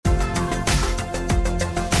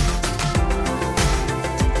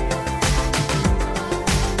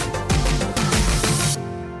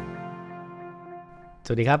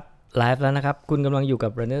วัสดีครับไลฟ์แล้วนะครับคุณกำลังอยู่กั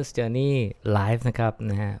บ Runner's Journey Live นะครับ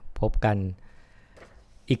นะฮะพบกัน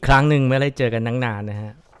อีกครั้งหนึ่งไม่ได้เจอกันนานๆนะฮ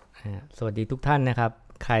ะสวัสดีทุกท่านนะครับ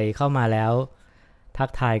ใครเข้ามาแล้วทั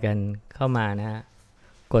กทายกันเข้ามานะฮะ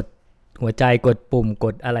กดหัวใจกดปุ่มก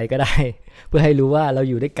ดอะไรก็ได้เพื่อให้รู้ว่าเรา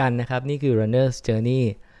อยู่ด้วยกันนะครับนี่คือ Runner's Journey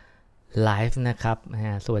Live นะครับ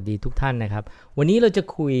สวัสดีทุกท่านนะครับวันนี้เราจะ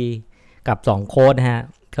คุยกับ2โค้ชนะฮะ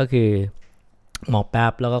ก็คือหมอแป๊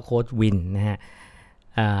บแล้วก็โค้ชวินนะฮะ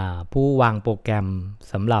ผู้วางโปรแกรม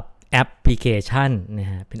สำหรับแอปพลิเคชันนะ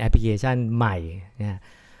ฮะเป็นแอปพลิเคชันใหม่นะฮะ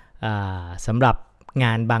สำหรับง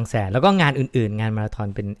านบางแสนแล้วก็งานอื่นๆงานมาราธอน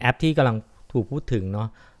เป็นแอปที่กำลังถูกพูดถึงเนาะ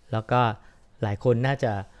แล้วก็หลายคนน่าจ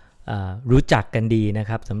ะรู้จักกันดีนะ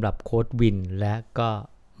ครับสำหรับโค้ชวินและก็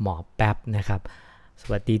หมอแป๊บนะครับส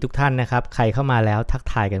วัสดีทุกท่านนะครับใครเข้ามาแล้วทัก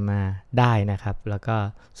ทายกันมาได้นะครับแล้วก็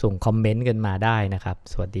ส่งคอมเมนต์กันมาได้นะครับ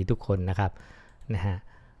สวัสดีทุกคนนะครับนะฮะ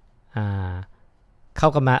เข้า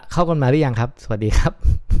กันมาหรือยังครับสวัสดีครับ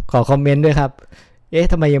ขอคอมเมนต์ด้วยครับ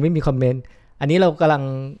ทำไมยังไม่มีคอมเมนต์อันนี้เรากำลัง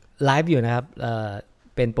ไลฟ์อยู่นะครับ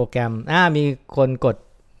เป็นโปรแกรมมีคนกด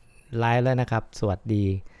ไลฟ์แล้วนะครับสวัสดี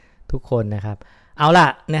ทุกคนนะครับเอาล่ะ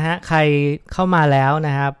นะฮะใครเข้ามาแล้วน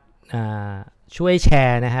ะครับช่วยแช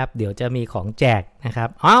ร์นะครับเดี๋ยวจะมีของแจกนะครับ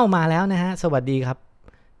มาแล้วนะฮะสวัสดีครับ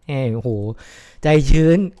โอ้โหใจชื้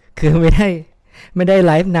นคือไม่ได้ไ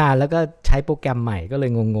ลฟ์นานแล้วก็ใช้โปรแกรมใหม่ก็เลย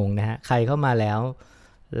งงๆนะฮะใครเข้ามาแล้ว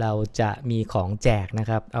เราจะมีของแจกนะ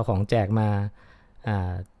ครับเอาของแจกมา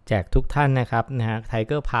แจกทุกท่านนะครับนะฮะ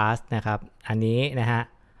Tiger Pass นะครับอันนี้นะฮะ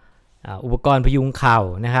อุปกรณ์พยุงเข่า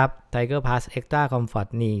นะครับ Tiger Pass Extra Comfort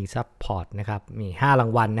Knee Support นะครับมี5รา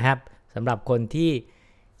งวัลนะครับสำหรับคนที่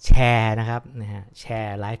แชร์นะครับนะฮะแช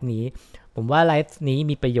ร์ไลฟ์นี้ผมว่าไลฟ์นี้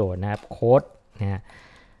มีประโยชน์นะครับโค้ชนะฮะ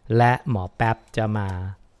และหมอแป๊บจะมา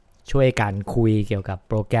ช่วยกันคุยเกี่ยวกับ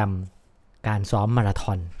โปรแกรมการซ้อมมาราธ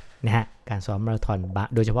อนนะฮะการซ้อมมาราธอน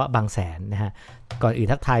โดยเฉพาะบางแสนนะฮะก่อนอื่น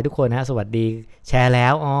ทักทายทุกคนนะฮะสวัสดีแชร์แล้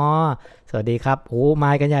วสวัสดีครับโอ้ม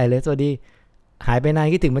ากันใหญ่เลยสวัสดีหายไปนาน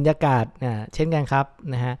คิดถึงบรรยากาศเช่นกันครับ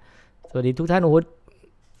นะฮะสวัสดีทุกท่าน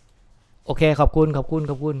โอเคขอบคุณ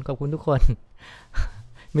ทุกคน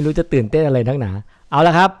ไม่รู้จะตื่นเต้นอะไรนักหนาเอาล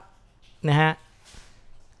ะครับนะฮะ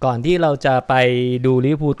ก่อนที่เราจะไปดู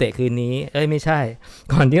ลิเวอร์พูลเตะคืนนี้ไม่ใช่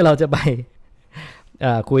ก่อนที่เราจะไป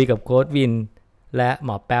คุยกับโค้ชวินและหม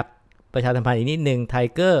อแป๊บประชาสัมพันธ์อีกนิดนึง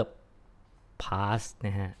Tiger Pass น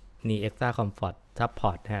ะฮะนี่ Extra Comfort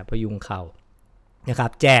Support นะฮะพยุงเข่านะครั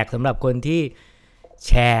บแจกสำหรับคนที่แ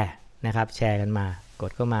ชร์นะครับแชร์กันมาก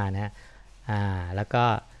ดเข้ามานะฮะแล้วก็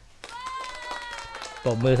ป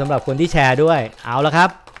รบมือสำหรับคนที่แชร์ด้วยเอาละครับ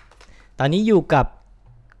ตอนนี้อยู่กับ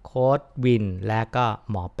โค้ชวินและก็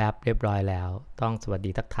หมอแป๊บเรียบร้อยแล้วต้องสวัส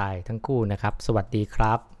ดีทักทายทั้งคู่นะครับสวัสดีค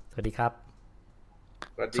รับสวัสดีครับ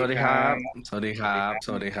สวัสดีครับสวัสดีครับส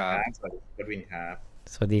วัสดีครับสวัสดีโค้ชวินครับ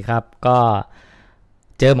สวัสดีครับก็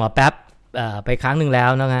เจอหมอแป๊บไปครั้งหนึ่งแล้ว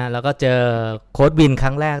นะฮะแล้วก็เจอโค้ชวินค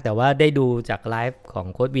รั้งแรกแต่ว่าได้ดูจากไลฟ์ของ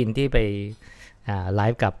โค้ชวินที่ไปไล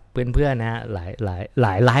ฟ์กับเพื่อนๆนะฮะหล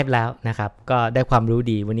ายไลฟ์แล้วนะครับก็ได้ความรู้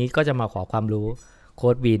ดีวันนี้ก็จะมาขอความรู้โค้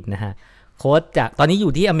ชวินนะฮะโค้ชจากตอนนี้อ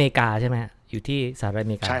ยู่ที่อเมริกาใช่ไหมอยู่ที่สหรัฐอ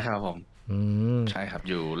เมริกาใช่ครับผมใช่ครับ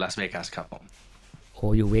อยู่ลาสเวกัสครับผม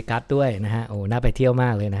อยู่เวกัสด้วยนะฮะน่าไปเที่ยวม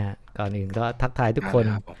ากเลยนะฮะก่อนอื่นก็ทักทายทุกคน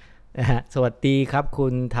นะฮะสวัสดีครับคุ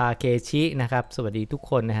ณทาเคชินะครับสวัสดีทุก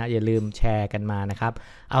คนนะฮะอย่าลืมแชร์กันมานะครับ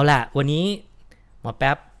เอาล่ะวันนี้หมอแ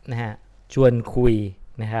ป๊บนะฮะชวนคุย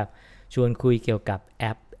นะครับชวนคุยเกี่ยวกับแอ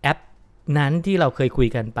ปนั้นที่เราเคยคุย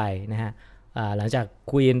กันไปนะฮะหลังจาก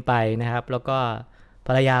คุยกันไปนะครับแล้วก็ภ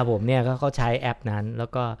รรยาผมเนี่ยก็เขาใช้แอปนั้นแล้ว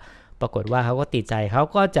ก็ปรากฏว่าเขาก็ติดใจเขา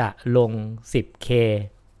ก็จะลง 10K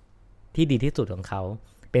ที่ดีที่สุดของเขา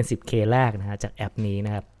เป็น 10K แรกนะฮะจากแอปนี้น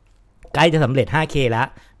ะครับใกล้จะสำเร็จ 5K แล้ว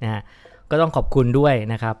นะฮะก็ต้องขอบคุณด้วย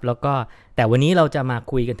นะครับแล้วก็แต่วันนี้เราจะมา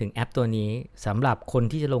คุยกันถึงแอปตัวนี้สำหรับคน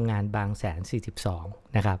ที่จะลงงานบางแสน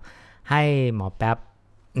42นะครับให้หมอแป๊บ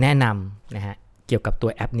แนะนำนะฮะเกี่ยวกับตั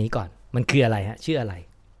วแอปนี้ก่อนมันคืออะไรฮะชื่ออะไร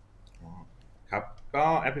ครับก็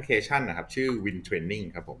แอปพลิเคชันนะครับชื่อ Win Training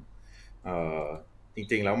ครับผมจ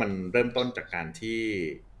ริงๆแล้วมันเริ่มต้นจากการที่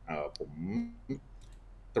ผม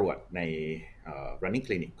ตรวจในrunning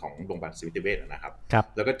clinic ของโรงพยาบาลศิริเวชนะครับ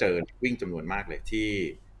แล้วก็เจอวิ่งจำนวนมากเลยที่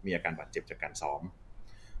มีอาการบาดเจ็บจากการซ้อม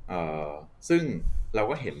ซึ่งเรา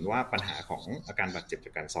ก็เห็นว่าปัญหาของอาการบาดเจ็บจ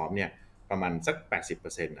ากการซ้อมเนี่ยประมาณสัก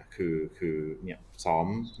 80% นะคือเนี่ยซ้อม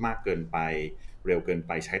มากเกินไปเร็วเกินไ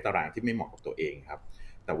ปใช้ตารางที่ไม่เหมาะกับตัวเองครับ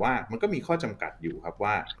แต่ว่ามันก็มีข้อจำกัดอยู่ครับ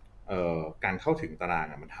ว่าการเข้าถึงตาราง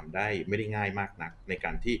มันทำได้ไม่ได้ง่ายมากนักในก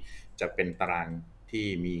ารที่จะเป็นตารางที่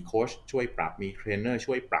มีโค้ชช่วยปรับมีเทรนเนอร์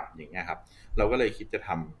ช่วยปรับอย่างเงี้ยครับเราก็เลยคิดจะท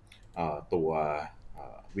ำตัว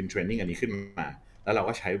Win Training อันนี้ขึ้นมา แล้วเรา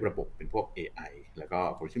ก็ใช้ระบบเป็นพวก AI แล้วก็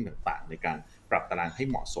อัลกอริทึมต่างๆในการปรับตารางให้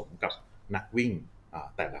เหมาะสมกับนักวิ่ง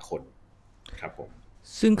แต่ละคนครับผม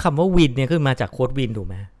ซึ่งคำว่าวินเนี่ยคือมาจากโค้ดวินถูก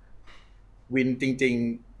ไหมวินจริง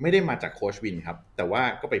ๆไม่ได้มาจากโค้ชวินครับแต่ว่า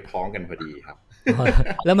ก็ไปพ้องกันพอดีครับ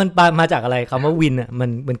แล้วมันมาจากอะไรคำว่าวินอ่ะ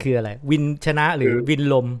มันคืออะไรวินชนะหรือวิน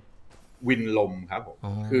ลมวินลมครับผม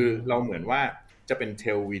คือเราเหมือนว่าจะเป็นเท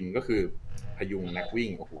ลวินก็คือพยุงนักวิ่ง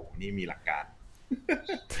โอ้โหนี่มีหลักการ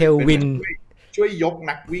เทลวินช่วยยก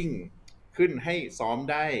นักวิ่งขึ้นให้ซ้อม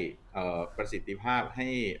ได้ประสิทธิภาพให้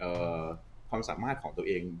ความสามารถของตัวเ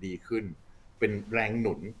องดีขึ้นเป็นแรงห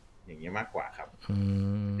นุนอย่างนี้มากกว่าครับ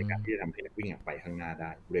ในการที่จะทำให้นักวิ่งไปข้างหน้าได้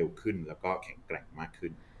เร็วขึ้นแล้วก็แข็งแกร่งมากขึ้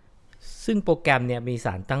นซึ่งโปรแกรมเนี่ยมีส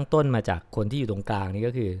ารตั้งต้นมาจากคนที่อยู่ตรงกลางนี่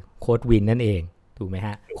ก็คือโค้ดวินนั่นเองถูกไหมฮ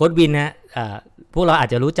ะโค้ดวินนะพวกเราอาจ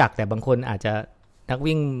จะรู้จักแต่บางคนอาจจะนัก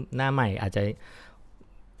วิ่งหน้าใหม่อาจจะ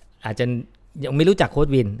ยังไม่รู้จักโค้ด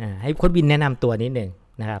วินให้โค้ดวินแนะนำตัวนิดหนึ่ง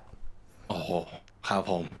นะครับโอ้โหครับ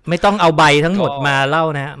ผมไม่ต้องเอาใบทั้งหมดมาเล่า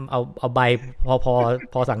นะเอาใบ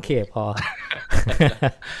พอสังเขปพอ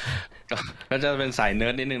ก็จะเป็นสายเนิ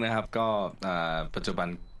ร์ดนิดนึงนะครับก็ปัจจุบัน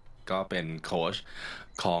ก็เป็นโค้ช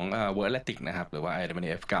ของWorld Athletics นะครับหรือว่า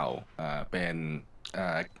IWF เก่าเป็น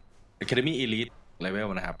Academy Elite Level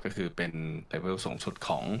นะครับก็คือเป็น level สูงสุดข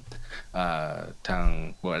องทาง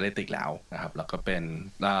World Athletics แล้วนะครับแล้วก็เป็น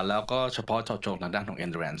แล้วก็เฉพาะเจาะจงทางด้านของ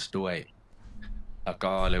Endurance ด้วยแล้ว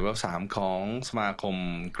ก็ level 3ของสมาคม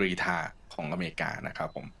กรีฑาของอเมริกานะครับ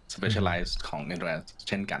ผม Specialize ของ Endurance เ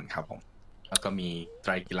ช่นกันครับผมแล้วก็มีไต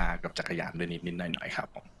รกีฬากับจักรยานด้วยนิดๆหน่อยๆครับ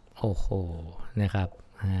ผมโอ้โหนะครับ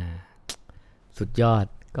สุดยอด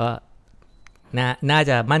ก็น่า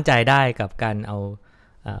จะมั่นใจได้กับการเอา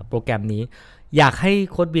โปรแกรมนี้อยากให้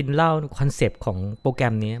โค้ชบินเล่าคอนเซปต์ของโปรแกร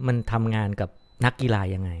มนี้มันทำงานกับนักกีฬา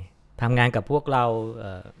ยังไงทำงานกับพวกเรา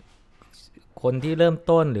คนที่เริ่ม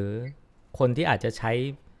ต้นหรือคนที่อาจจะใช้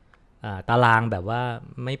ตารางแบบว่า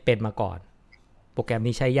ไม่เป็นมาก่อนโปรแกรม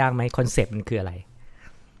นี้ใช้ยากไหมคอนเซปต์มันคืออะไร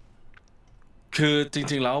คือจ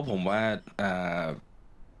ริงๆแล้วผมว่า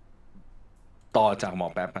ต่อจากหมอ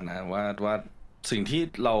แป๊บนะว่าสิ่งที่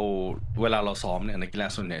เราเวลาเราซ้อมเนี่ยนักกีฬา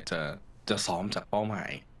ส่วนใหญ่จะซ้อมจากเป้าหมา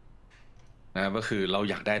ยนะก็คือเรา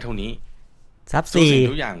อยากได้เท่านี้ซับ4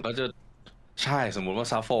ทุกอย่างก็จะใช่สมมุติว่า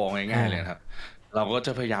ซับ4ง่ายๆเลยครับเราก็จ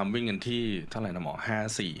ะพยายามวิ่งกันที่เท่าไหร่นะหมอ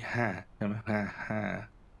545ใช่ไหม540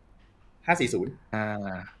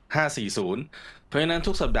เพราะฉะนั้น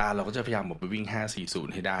ทุกสัปดาห์เราก็จะพยายามไปวิ่ง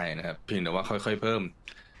540ให้ได้นะครับเพียงแต่ว่าค่อยๆเพิ่ม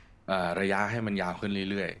ระยะให้มันยาวขึ้น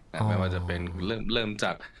เรื่อยๆนะไม่ว่าจะเป็นเริ่มจ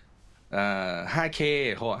าก5K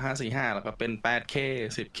 545แล้วก็เป็น 8K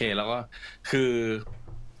 10K แล้วก็คือ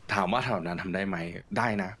ถามว่าทำแบบนั้นทำได้ไหมได้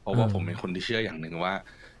นะเพราะว่าผมเป็นคนที่เชื่ออย่างหนึ่งว่า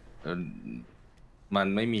มัน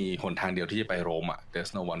ไม่มีหนทางเดียวที่จะไปโรมอ่ะ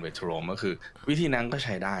There's no one way to Rome ก็คือวิธีนั้นก็ใ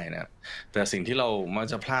ช้ได้นะแต่สิ่งที่เรามัก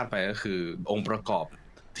จะพลาดไปก็คือองค์ประกอบ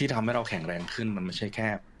ที่ทำให้เราแข็งแรงขึ้นมันไม่ใช่แค่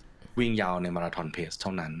วิ่งยาวในมาราธอนเพสเท่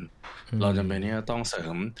านั้นเราจำเป็นที่จะต้องเสริ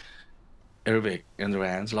มแอโรบิก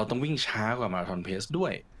endurance เราต้องวิ่งช้ากว่ามาราธอนเพสด้ว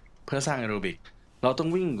ยเพื่อสร้างแอโรบิกเราต้อง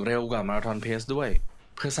วิ่งเร็วกว่ามาราธอนเพสด้วย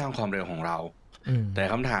เพื่อสร้างความเร็วของเราแต่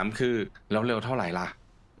คำถามคือแล้วเร็วเท่าไหร่ล่ะ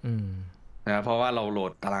นะเพราะว่าเราโหล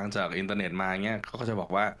ดตารางจากอินเทอร์เน็ตมาเงี้ยเขาก็จะบอก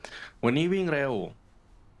ว่าวันนี้วิ่งเร็ว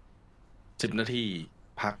10นาที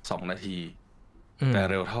พัก2นาทีแต่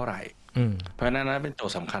เร็วเท่าไหร่เพราะฉะนั้นเป็นโจท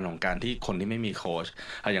ย์สำคัญของการที่คนที่ไม่มีโค้ช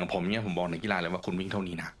อย่างผมเนี่ยผมบอกนักกีฬาเลยว่าคุณวิ่งเท่า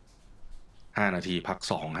นี้นะ5นาทีพัก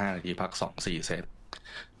2 5นาทีพัก2 4เซต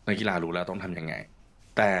นักกีฬารู้แล้วต้องทำยังไง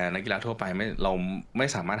แต่นักกีฬาทั่วไปเราไม่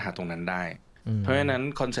สามารถหาตรงนั้นได้เพราะฉะนั้น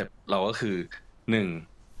คอนเซปต์เราก็คือ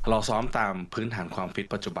1เราซ้อมตามพื้นฐานความฟิต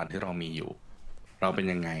ปัจจุบันที่เรามีอยู่เราเป็น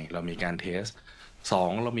ยังไงเรามีการเทส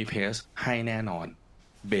2เรามีเพสให้แน่นอน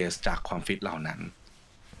เบสจากความฟิตเหล่านั้น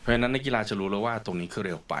เพราะฉะนั้นนักกีฬาจะรู้แล้วว่าตรงนี้คือเ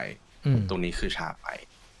ร็วไปตรงนี้คือช้าไป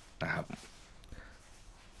นะครับ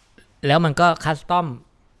แล้วมันก็คัสตอม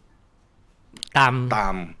ตา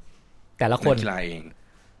มแต่ละคนนักกีฬาเอง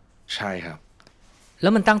ใช่ครับแล้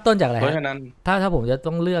วมันตั้งต้นจากอะไรเพราะฉะนั้นถ้าผมจะ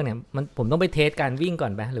ต้องเลือกเนี่ยผมต้องไปเทสการวิ่งก่อ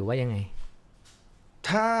นไหมหรือว่ายังไง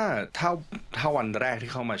ถ้าวันแรก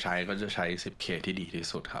ที่เข้ามาใช้ก็จะใช้ 10K ที่ดีที่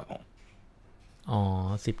สุดครับผม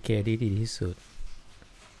10K ที่ดีที่สุด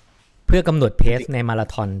เพื่อกำหนดเพสในมารา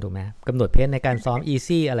ธอนถูกไหมกำหนดเพสในการซ้อมอี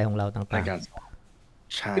ซี่อะไรของเราต่างๆในการซ้อม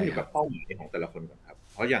ใช่ขึ้นอยู่กับเป้าหมายของแต่ละคนก่อนครับ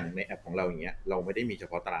เพราะอย่างในแอปของเราอย่างเงี้ยเราไม่ได้มีเฉ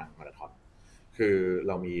พาะตารางมาราธอนคือเ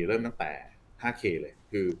รามีเริ่มตั้งแต่ 5K เลย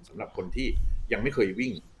คือสำหรับคนที่ยังไม่เคย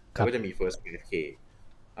วิ่งก็จะมี first 5K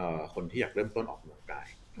คนที่อยากเริ่มต้นออกกำลังกาย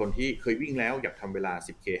คนที่เคยวิ่งแล้วอยากทำเวลา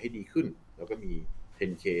 10K ให้ดีขึ้นแล้วก็มี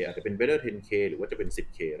 10K อาจจะเป็น better 10K หรือว่าจะเป็น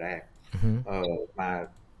 10K แรกมา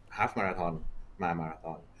half marathon มาราธ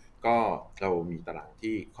อนก็เรามีตาราง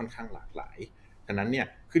ที่ค่อนข้างหลากหลายท ฉะนั้นเนี่ย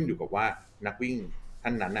ขึ้นอยู่กับว่านักวิ่งท่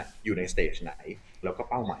านนั้นน่ะอยู่ในสเตจไหนแล้วก็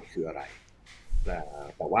เป้าหมายคืออะไร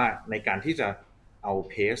แต่ว่าในการที่จะเอา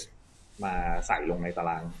เพสมาใส่ลงในตา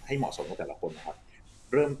รางให้เหมาะสมกับแต่ละคนนะครับ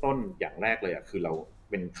เริ่มต้นอย่างแรกเลยคือเรา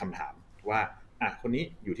เป็นคำถามว่าคนนี้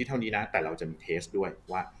อยู่ที่เท่านี้นะแต่เราจะมีเทสด้วย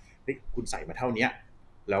ว่าคุณใส่มาเท่านี้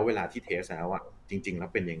แล้วเวลาที่เทสแล้วจริงๆแล้ว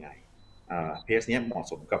เป็นยังไงเพสเนี้ยเหมาะ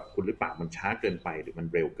สมกับคุณหรือเปล่ามันช้าเกินไปหรือมัน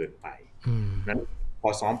เร็วเกินไปนั้นพอ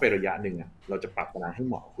ซ้อมไประยะหนึ่งเราจะปรับตารางให้เ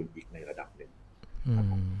หมาะกับคุณอีกในระดับหนึ่ง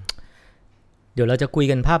เดี๋ยวเราจะคุย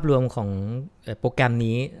กันภาพรวมของโปรแกรม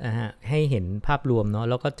นี้นะฮะให้เห็นภาพรวมเนาะ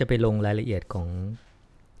แล้วก็จะไปลงรายละเอียดของ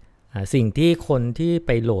สิ่งที่คนที่ไ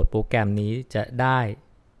ปโหลดโปรแกรมนี้จะได้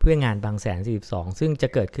เพื่องานบางแสน42ซึ่งจะ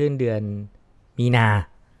เกิดขึ้นเดือนมีนา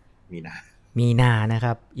นะค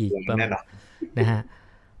รับอีกประมาณนะฮะ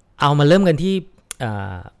เอามาเริ่มกันที่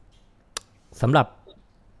สำหรับ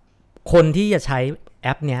คนที่จะใช้แอ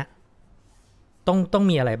ปเนี้ยต้อง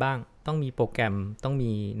มีอะไรบ้างต้องมีโปรแกรมต้อง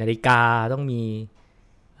มีนาฬิกาต้องมี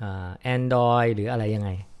Android หรืออะไรยังไง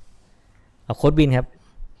เอาโค้ดบินครับ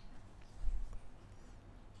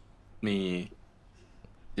มี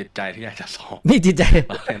จิตใจที่อยากจะสอบมีจิตใจ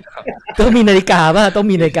ต้องมีนาฬิกาป่ะต้อง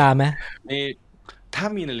มีนาฬิกาไหมถ้า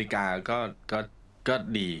มีนาฬิกาก็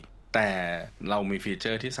ดีแต่เรามีฟีเจ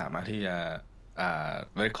อร์ที่สามารถที่จะ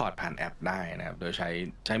เรคคอร์ดผ่านแอปได้นะครับโดย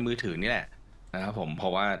ใช้มือถือนี่แหละนะครับผมเพรา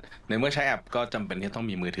ะว่าในเมื่อใช้แอปก็จำเป็นที่ต้อง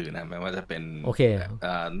มีมือถือนะไม่ว่าจะเป็นโอเค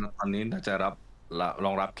ตอนนี้น่าจะร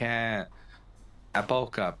องรับแค่ Apple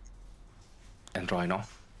กับ Android เนาะ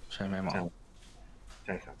ใช่ไหมหมอใ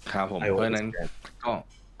ช่ครับครับผมเพราะฉะนั้นก็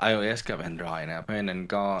iOS กับ Android นะเพราะฉะนั้น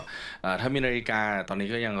ก็ถ้ามีนาฬิกาตอนนี้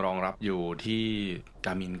ก็ยังรองรับอยู่ที่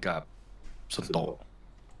Garmin กับซุนโตะ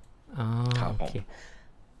ครับผม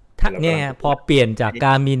ถ้าเนี่ยพอเปลี่ยนจาก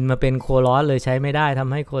Garmin มาเป็นโคลอสเลยใช้ไม่ได้ท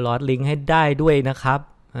ำให้โคลอสลิงก์ให้ได้ด้วยนะครับ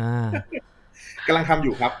กำลังทำอ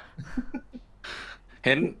ยู่ครับเ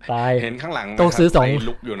ห็นข้างหลังต้องซื้อ2ไฟ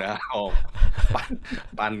ลุกอยู่นะ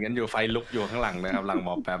ปั่นกันอยู่ไฟลุกอยู่ข้างหลังนะครับหลังหม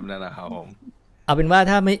อแป๊บนั่นนะครับผมเอาเป็นว่า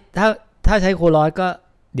ถ้าใช้โคลอสก็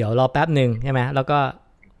เดี๋ยวรอแป๊บนึงใช่ไหมแล้วก็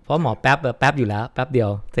เพราะหมอแป๊บอยู่แล้วแป๊บเดียว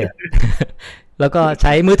เสร็จ แล้วก็ใ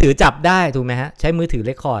ช้มือถือจับได้ถูกไหมฮะใช้มือถือเ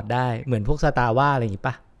รคคอร์ดได้เหมือนพวกสตาร์ว่าอะไรอย่างงี้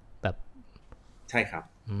ป่ะแบบใช่ครับ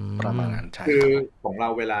ประมาณนั้นใช่คือของเรา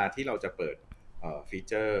เวลาที่เราจะเปิดฟีเ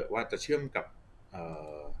จอร์ว่าจะเชื่อมกับ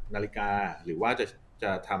นาฬิกาหรือว่าจ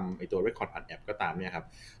ะทำไอตัว Record ผ่านแอปก็ตามเนี่ยครับ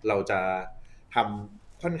เราจะท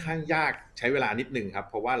ำค่อนข้างยากใช้เวลานิดนึงครับ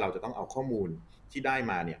เพราะว่าเราจะต้องเอาข้อมูลที่ได้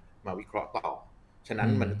มาเนี่ยมาวิเคราะห์ต่อฉะนั้น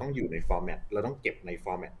มันจะต้องอยู่ในฟอร์แมตเราต้องเก็บในฟ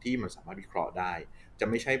อร์แมตที่มันสามารถวิเคราะห์ได้จะ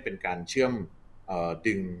ไม่ใช่เป็นการเชื่อม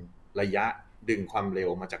ดึงระยะดึงความเร็ว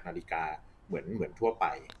มาจากนาฬิกาเหมือนทั่วไป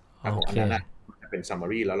ครับผมอันนั้นจะเป็น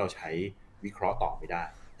summary แล้วเราใช้วิเคราะห์ต่อไม่ได้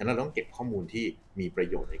ฉะนั้นเราต้องเก็บข้อมูลที่มีประ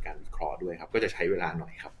โยชน์ในการวิเคราะห์ด้วยครับก็จะใช้เวลาหน่อ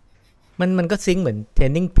ยครับมันก็ซิงค์เหมือน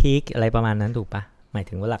training peak อะไรประมาณนั้นถูกปะหมาย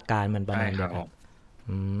ถึงว่าหลักการมันประมาณเดียวกัน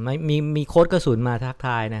ไม่มีโค้ดกระสุนมาทักท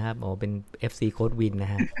ายนะครับโอ้เป็น FC โค้ดวินน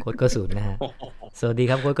ะฮะโค้ดกระสุนนะฮะสวัสดี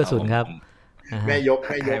ครับโค้ดกระสุนครับแม่ยกใ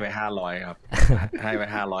ห้ไป500ครับให้ไป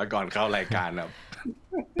500ก่อนเข้ารายการครับ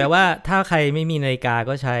แปลว่าถ้าใครไม่มีนาฬิกา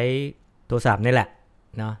ก็ใช้โทรศัพท์นี่แหละ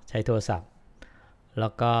เนาะใช้โทรศัพท์แล้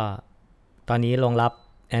วก็ตอนนี้รองรับ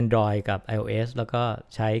Android กับ iOS แล้วก็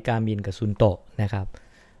ใช้ Garmin กับ Sunto นะครับ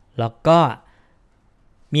แล้วก็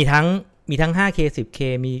มีทั้ง 5K 10K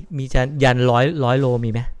มียัน100โลมี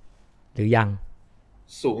ไหมหรือยัง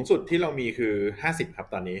สูงสุดที่เรามีคือ50ครับ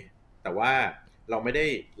ตอนนี้แต่ว่าเราไม่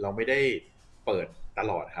ได้เปิดต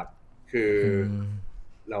ลอดครับคือ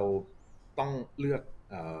เราต้องเลือก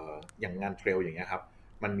อย่างงานเทรลอย่างเงี้ยครับ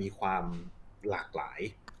มันมีความหลากหลาย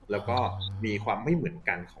แล้วก็มีความไม่เหมือน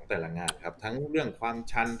กันของแต่ละงานครับทั้งเรื่องความ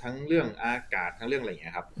ชันทั้งเรื่องอากาศทั้งเรื่องอะไรอย่างเงี้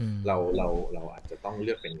ยครับเราอาจจะต้องเ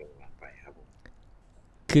ลือกเป็นงานไปครับ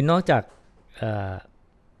คือนอกจาก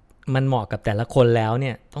มันเหมาะกับแต่ละคนแล้วเ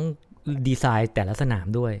นี่ยต้องดีไซน์แต่ละสนาม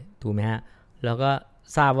ด้วยถูกไหมฮะแล้วก็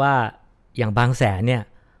ทราบว่าอย่างบางแสนเนี่ย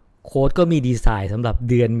โค้ดก็มีดีไซน์สำหรับ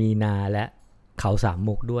เดือนมีนาและเขาสาม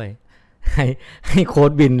มุกด้วยให้โค้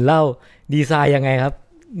ดบินเล่าดีไซน์ยังไงครับ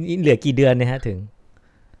นี่เหลือกี่เดือนเนี่ยฮะถึง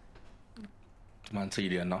ประมาณ4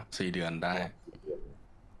 เดือนเนาะ4 เดือนได้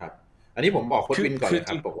ครับอันนี้ผมบอกโค้ดบินก่อนเลยค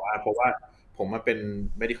รับบอกว่าเพราะว่าผมมาเป็น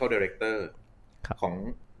medical director ของ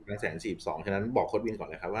บางแสน42ฉะนั้นบอกโค้ดบินก่อน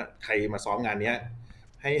เลยครับว่าใครมาซ้อมงานเนี้ย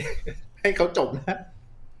ให้เขาจบนะ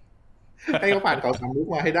ให้เขาผ่านเขาสามมุก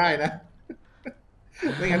มาให้ได้นะ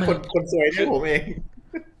ไม่งั้นคนสวยเนี่ยผมเอง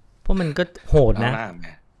เพราะมันก็โหดนะ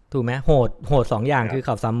ถูกไหมโหด2อย่างคือเข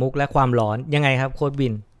าสามมุกและความร้อนยังไงครับโค้ดบิ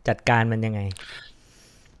นจัดการมันยังไง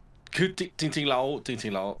คือจริงๆแล้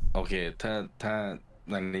วโอเคถ้า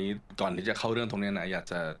วันนี้ก่อนที่จะเข้าเรื่องตรงนี้นะอยาก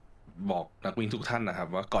จะ บอกนักวิ่งทุกท่านนะครับ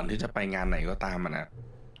ว่าก่อนที่จะไปงานไหนก็ตามนะ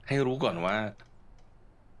ให้รู้ก่อนว่า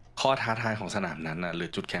ข้อท้าทายของสนามนั้นนะหรือ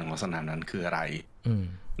จุดแข็งของสนามนั้นคืออะไร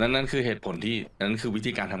นั่นคือเหตุผลที่นั่นคือวิ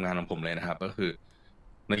ธีการทำงานของผมเลยนะครับก็คือ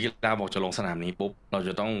นักกีฬาบอกจะลงสนามนี้ปุ๊บเราจ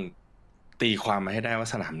ะต้องตีความมาให้ได้ว่า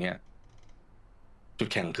สนามเนี้ยจุด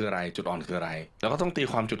แข็งคืออะไรจุดอ่อนคืออะไรแล้วก็ต้องตี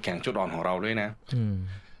ความจุดแข็งจุดอ่อนของเราด้วยนะ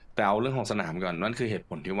แต่เอาเรื่องของสนามก่อนนั่นคือเหตุ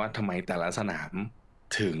ผลที่ว่าทำไมแต่ละสนาม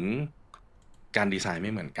ถึงการดีไซน์ไ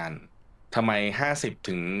ม่เหมือนกันทำไม50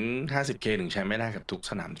ถึง 50K ถึงใช้ไม่ได้กับทุก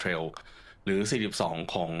สนามเทรลหรือ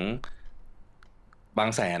42ของบาง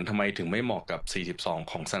แสนทำไมถึงไม่เหมาะกับ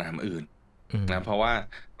42ของสนามอื่นนะเพราะว่า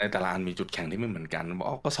ในแต่ละอันมีจุดแข็งที่ไม่เหมือนกันบอ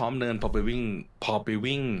กก็ซ้อมเนินพอไป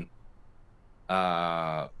วิ่ง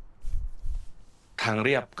ทางเ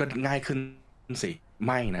รียบก็ง่ายขึ้นสิไ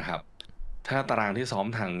ม่นะครับถ้าตารางที่ซ้อม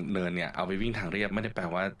ทางเนินเนี่ยเอาไปวิ่งทางเรียบไม่ได้แปล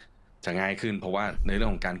ว่าจะง่ายขึ้นเพราะว่าในเรื่อง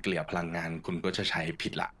ของการเกลี่ยพลังงานคุณก็จะใช้ผิ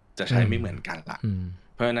ดละจะใช้ไม่เหมือนกันละ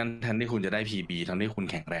เพราะฉะนั้นแทนที่คุณจะได้ PB ทั้งที่คุณ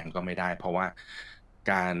แข็งแรงก็ไม่ได้เพราะว่า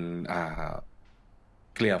การ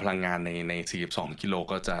เกลี่ยพลังงานใน42กิโล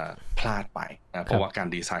ก็จะพลาดไปนะเพราะว่าการ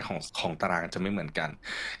ดีไซน์ของตารางจะไม่เหมือนกัน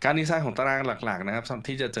การดีไซน์ของตารางหลักๆนะครับ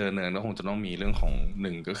ที่จะเจอเนินก็คงจะต้องมีเรื่องของ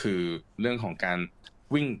1ก็คือเรื่องของการ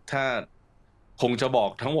วิ่งถ้าคงจะบอก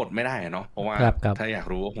ทั้งหมดไม่ได้เนาะเพราะว่าถ้าอยาก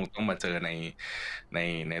รู้ก็คงต้องมาเจอ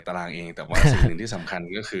ในตารางเองแต่ว่าสิ่งหนึ่งที่สำคัญ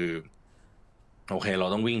ก็คือโอเคเรา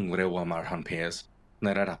ต้องวิ่งเร็วกว่ามาราธอนเพสใน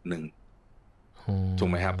ระดับหนึ่งถูก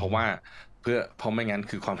ไหมครับเพราะไม่งั้น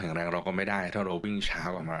คือความแข็งแรงเราก็ไม่ได้ถ้าเราวิ่งช้า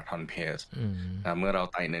กว่ามาราธอนเพสเมื่อเรา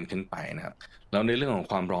ไต่เนินขึ้นไปนะครับแล้วในเรื่องของ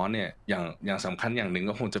ความร้อนเนี่ยอย่างสำคัญอย่างหนึ่ง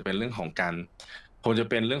ก็คงจะเป็นเรื่องของกา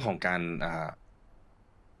ร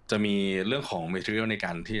จะมีเรื่องของ material ในก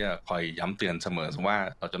ารที่จะคอยย้ำเตือนเสมอว่า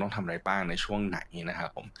เราจะต้องทำอะไรบ้างในช่วงไหนนะครับ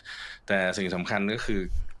ผมแต่สิ่งสำคัญก็คือ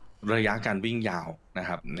ระยะการวิ่งยาวนะค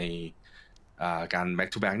รับในการ back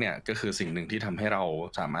to back เนี่ยก็คือสิ่งหนึ่งที่ทำให้เรา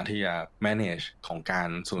สามารถที่จะ manage ของการ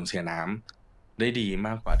สูญเสียน้ำได้ดีม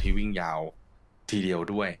ากกว่าที่วิ่งยาวทีเดียว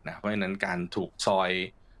ด้วยนะเพราะฉะนั้นการถูกซอย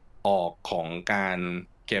ออกของการ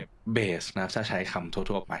เก็บเบสนะถ้าใช้คำ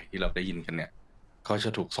ทั่วๆไปที่เราได้ยินกันเนี่ยก็จะ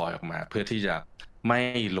ถูกซอยออกมาเพื่อที่จะไม่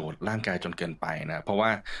โหลดร่างกายจนเกินไปนะเพราะว่า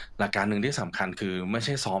หลักการหนึ่งที่สำคัญคือไม่ใ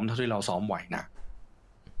ช่ซ้อมเท่าที่เราซ้อมไหวนะ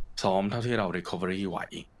ซ้อมเท่าที่เรา recovery ไหว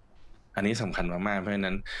อันนี้สำคัญมากๆเพราะฉะ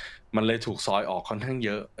นั้นมันเลยถูกซอยออกค่อนข้างเย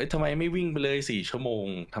อะทำไมไม่วิ่งไปเลย4ชั่วโมง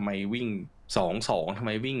ทำไมวิ่ง2-2ทำไ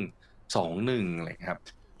มวิ่ง2-1อะไรครับ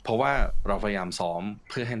เพราะว่าเราพยายามซ้อม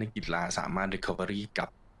เพื่อให้นักกีฬาสามารถ recovery กับ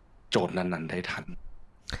โจทย์นั้นๆได้ทัน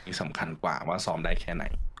นี่สำคัญกว่าว่าซ้อมได้แค่ไหน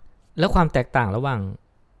แล้วความแตกต่างระหว่าง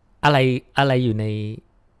อะไรอยู่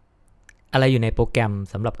ในโปรแกรม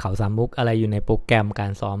สำหรับเขาสามมุกอะไรอยู่ในโปรแกรมกา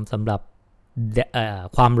รซ้อมสำหรับ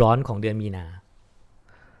ความร้อนของเดือนมีนา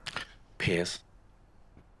เพส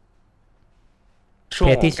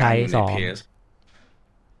ที่ใช้ซ้อม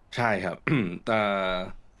ใช่ครับ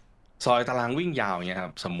ซอยตารางวิ่งยาวเนี่ยครั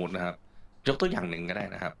บสมมุตินะครับยกตัวอย่างหนึ่งก็ได้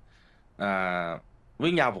นะครับ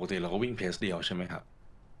วิ่งยาวปกติเราก็วิ่งเพสเดียวใช่ไหมครับ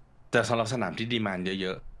แต่สำหรับสนามที่ดีมานด์เย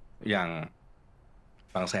อะๆอย่าง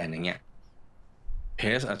บางแสนอย่างเงี้ยเพ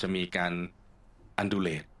สอาจจะมีการอันดูเล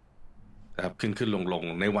ตนะครับขึ้นลง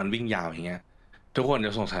ในวันวิ่งยาวอย่างเงี้ยทุกคนจ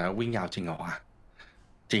ะสงสัยว่าวิ่งยาวจริงเหรอวะ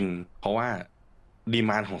จริงเพราะว่าดี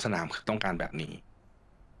มานด์ของสนามคือต้องการแบบนี้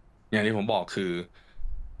อย่างที่ผมบอกคือ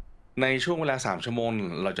ในช่วงเวลา3ชั่วโมง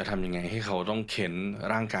เราจะทำยังไงให้เขาต้องเข็น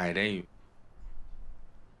ร่างกายได้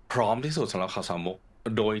พร้อมที่สุดสำหรับเขาสามมุก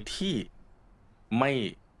โดยที่ไม่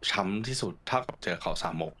ช้ำที่สุดเท่ากับเจอเขาสา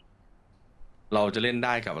มมุกเราจะเล่นไ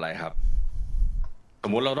ด้กับอะไรครับส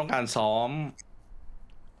มมุติเราต้องการซ้อม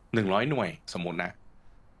100หน่วยสมมุตินะ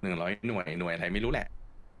100หน่วยอะไรไม่รู้แหละ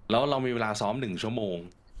แล้วเรามีเวลาซ้อม1ชั่วโมง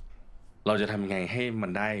เราจะทำยังไงให้มั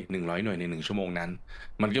นได้100หน่วยใน1ชั่วโมงนั้น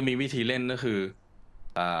มันก็มีวิธีเล่นก็คือ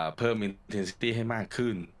เพิ่ม intensity ให้มาก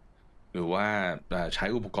ขึ้นหรือว่าใช้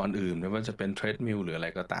อุปกรณ์อื่นไม่ว่าจะเป็น treadmill หรืออะไร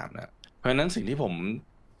ก็ตามนะเพราะฉะนั้นสิ่งที่ผม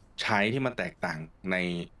ใช้ที่มันแตกต่างใน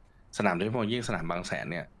สนามโดยเฉพาะยิ่งสนามบางแสน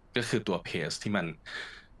เนี่ยก็คือตัว pace ที่มัน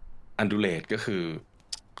undulate ก็คือ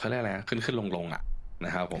เขาเรียกอะไรขึ้นลงอ่ะน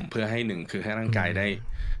ะครับผมเพื่อให้หนึ่งคือให้ร่างกาย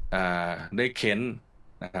ได้เค้น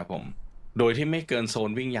นะครับผมโดยที่ไม่เกินโซ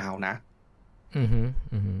นวิ่งยาวนะ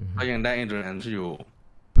ก็ยังได้ endurance อยู่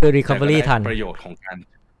เพื่อ recovery ทันประโยชน์ของการ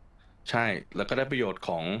ใช่แล้วก็ได้ประโยชน์ข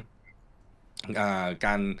องก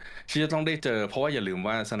ารที่จะต้องได้เจอเพราะว่าอย่าลืม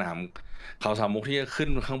ว่าสนามเขาสามมุกที่จะขึ้น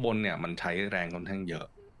ข้างบนเนี่ยมันใช้แรงค่อนข้างเยอะ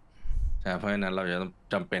เพราะฉะนั้นเราจะ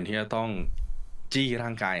จำเป็นที่จะต้องจี้ร่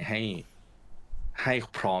างกายให้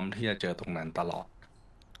พร้อมที่จะเจอตรงนั้นตลอด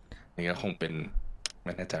นี่ก็คงเป็นไ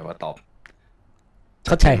ม่แน่ใจว่าตอบเ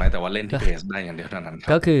ข้าใจไหมแต่ว่าเล่นที่เพสได้อย่างเดียวเท่านั้น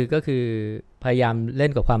ก็คือพยายามเล่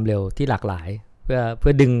นกับความเร็วที่หลากหลายเพื่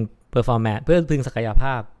อ performance เพื่อดึงศักยภ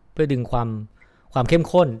าพเพื่อดึงความเข้ม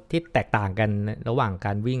ข้นที่แตกต่างกันระหว่างก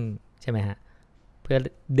ารวิ่งใช่ไหมฮะเพื่อ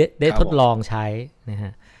ได้ทดลองใช้นะฮ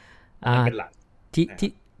ะเป็นหลัก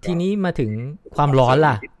ทีนี้มาถึงความร้อน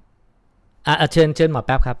ล่ะเชิญหมอแ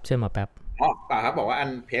ป๊บครับเชิญหมอแป๊บป่าครับบอกว่าอัน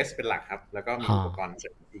เพสเป็นหลักครับแล้วก็มีอุปกรณ์เสริ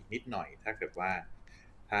มอีกนิดหน่อยถ้าเกิดว่า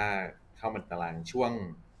ถ้าเข้ามาตารางช่วง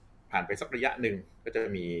ผ่านไปสักระยะหนึ่งก็จะ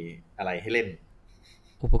มีอะไรให้เล่น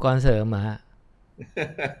อุปกรณ์เสริมฮะ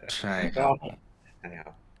ใช่ก็ใช่ค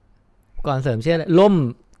รับอุปกรณ์เสริมเช่นล่ม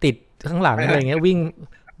ติดข้างหลังอะไรเงี้ยวิ่ง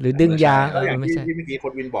หรือดึงยางไม่ใช่ที่เมื่อกี้โค้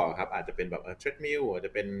ชวินบอกครับอาจจะเป็นแบบเทรดมิลอาจจ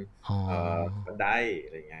ะเป็นบันไดอ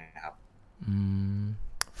ะไรเงี้ยครับ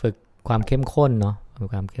ฝึกความเข้มข้นเนาะ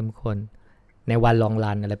ความเข้มข้นในวันลอง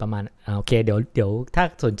รันอะไรประมาณโอเคเดี๋ยวถ้า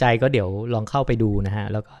สนใจก็เดี๋ยวลองเข้าไปดูนะฮะ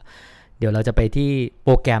แล้วก็เดี๋ยวเราจะไปที่โป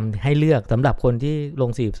รแกรมให้เลือกสำหรับคนที่ล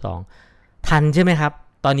ง42ทันใช่ไหมครับ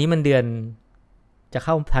ตอนนี้มันเดือนจะเ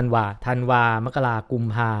ข้าธันวามกรากุม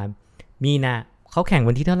ภามีนาเขาแข่ง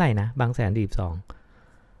วันที่เท่าไหร่นะบางแสน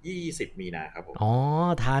20มีนาครับผมอ๋อ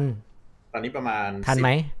ทันตอนนี้ประมาณทันไหม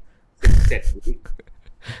17วิ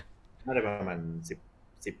น่าจะประมาณ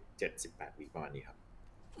17-18วิประมาณนี้ครับ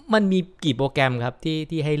มันมีกี่โปรแกรมครับ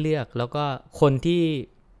ที่ให้เลือกแล้วก็คน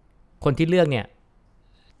ที่เลือกเนี่ย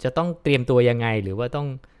จะต้องเตรียมตัวยังไงหรือว่าต้อง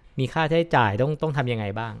มีค่าใช้จ่ายต้องทำยังไง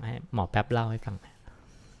บ้างให้หมอแป๊บเล่าให้ฟัง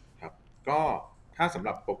ครับก็ถ้าสำห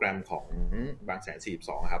รับโปรแกรมของบางแสน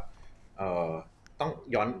42ครับต้อง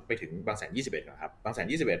ย้อนไปถึงบางแสน21ก่อนครับบางแสน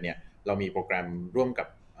21เนี่ยเรามีโปรแกรมร่วมกับ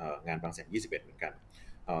งานบางแสน21เหมือนกัน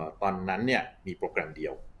ตอนนั้นเนี่ยมีโปรแกรมเดี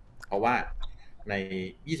ยวเพราะว่าใน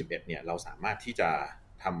21เนี่ยเราสามารถที่จะ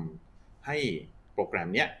ทำให้โปรแกรม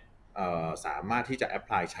เนี้ยสามารถที่จะแอพพ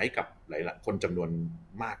ลายใช้กับหลายๆคนจำนวน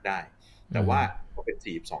มากได้แต่ว่าพอเป็น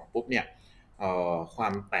42ปุ๊บเนี่ยควา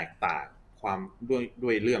มแตกต่างความด้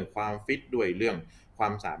วยเรื่องความฟิตด้วยเรื่องควา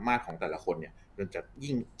มสามารถของแต่ละคนเนี่ยมันจะ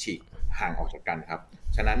ยิ่งฉีกห่างออกจากกันครับ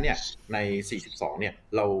ฉะนั้นเนี่ยใน42เนี่ย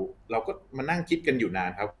เราก็มานั่งคิดกันอยู่นาน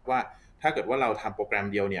ครับว่าถ้าเกิดว่าเราทำโปรแกรม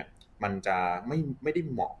เดียวเนี่ยมันจะไม่ได้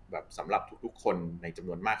เหมาะแบบสำหรับทุกๆคนในจำน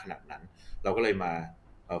วนมากขนาดนั้นเราก็เลยมา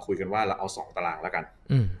คุยกันว่าเราเอา2ตารางแล้วกัน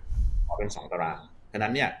เอาเป็น2ตารางฉะนั้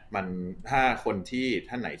นเนี่ยมันถ้าคนที่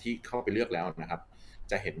ท่านไหนที่เข้าไปเลือกแล้วนะครับ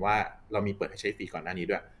จะเห็นว่าเรามีเปิดให้ใช้ฟรีก่อนหน้านี้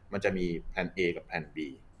ด้วยมันจะมีแผน A กับแผน B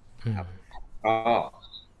ครับก็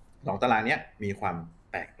2ตารางเนี้ยมีความ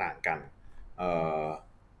แตกต่างกัน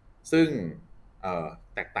ซึ่ง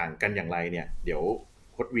แตกต่างกันอย่างไรเนี่ยเดี๋ยว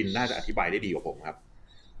โค้ชวินน่าจะอธิบายได้ดีกว่าผมครับ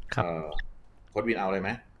โค้ชวินเอาเลยไหม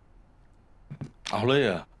เอาเลยเห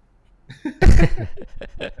รอ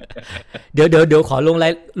เดี๋ยวขอลงร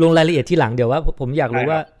ายละเอียดที่หลังเดี๋ยวว่าผมอยากรู้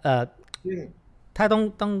ว่าถ้า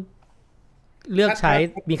ต้องเลือกใช้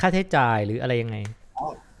มีค่าใช้จ่ายหรืออะไรยังไง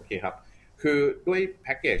โอเคครับคือด้วยแ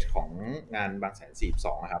พ็กเกจของงานบางแสน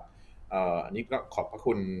42นะครับอันนี้ก็ขอบพระ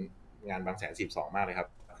คุณงานบางแสน42มากเลยครับ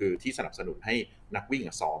คือที่สนับสนุนให้นักวิ่ง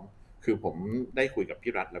ซ้อมคือผมได้คุยกับ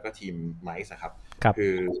พี่รัฐแล้วก็ทีมไมซ์ครับคื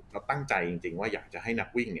อเราตั้งใจจริงๆว่าอยากจะให้นัก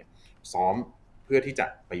วิ่งเนี่ยซ้อมเพื่อที่จะ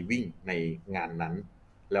ไปวิ่งในงานนั้น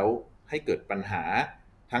แล้วให้เกิดปัญหา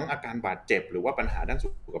ทั้งอาการบาดเจ็บหรือว่าปัญหาด้าน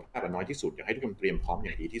สุขภาพน้อยที่สุดอยากให้ทุกคนเตรียมพร้อมอ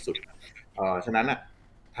ย่างดีที่สุดฉะนั้น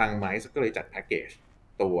ทางไมซ์ก็เลยจัดแพ็กเกจ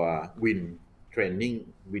ตัววินเทรนนิ่ง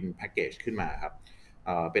วินแพ็กเกจขึ้นมาครับ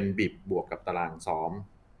เป็นบิบบวกกับตารางซ้อม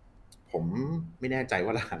ผมไม่แน่ใจว่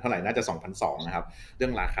าราคาเท่าไหร่น่าจะ 2,200 นะครับเรื่อ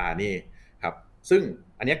งราคานี่ครับซึ่ง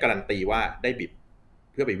อันนี้การันตีว่าได้บิบ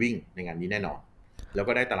เพื่อไปวิ่งในงานนี้แน่นอนแล้ว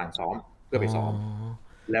ก็ได้ตารางซ้อมเพื่อไปซ้อม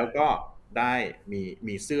แล้วก็ได้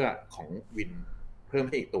มีเสื้อของวินเพิ่มใ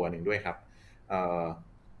ห้อีกตัวหนึ่งด้วยครับ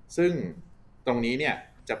ซึ่งตรงนี้เนี่ย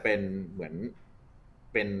จะเป็นเหมือน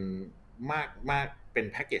เป็นมากเป็น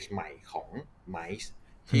แพ็กเกจใหม่ของ MICE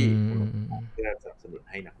ที่เพื่อสนับสนุน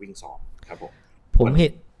ให้นักวิ่งซ้อมครับผมเห็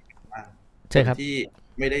นใช่ครับที่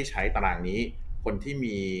ไม่ได้ใช้ตารางนี้คนที่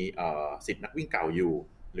มีสิทธิ์นักวิ่งเก่าอยู่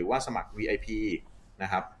หรือว่าสมัคร VIP นะ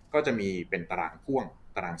ครับก็จะมีเป็นตารางพ่วง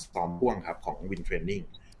ตารางซ้อมพ่วงครับของ Win Training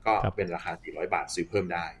ก็เป็นราคา400 บาทซื้อเพิ่ม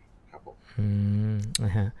ได้ครับผมน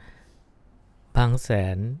ะฮะบางแส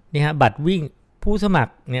นนี่ฮะบัตรวิ่งผู้สมัค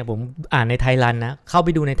รเนี่ยผมอ่านในไทยรันนะเข้าไป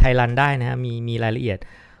ดูในไทยรันได้นะฮะมีรายละเอียด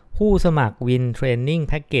ผู้สมัคร Win Training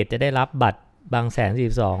Package จะได้รับบัตรบางแสน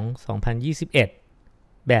42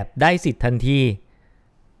 2021แบบได้สิทธิ์ทันที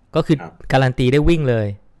ก็คือการันตีได้วิ่งเลย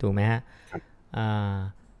ถูกไหมฮะ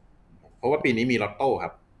เพราะว่าปีนี้มีลอตโต้ครั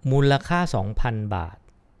บมูลค่า 2,000 บาท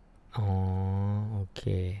อ๋อโอเค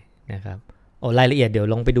นะครับโอ้รายละเอียดเดี๋ยว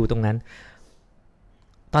ลงไปดูตรงนั้น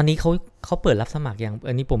ตอนนี้เขาเปิดรับสมัครยัง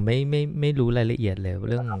อันนี้ผมไม่รู้รายละเอียดเลย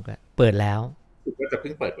เรื่องเปิดแล้วก็จะเ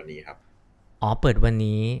พิ่งเปิดวันนี้ครับอ๋อเปิดวัน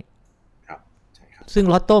นี้ครับใช่ครับซึ่ง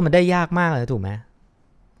ลอตโต้มันได้ยากมากเลยถูกไหม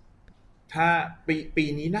ถ้าปี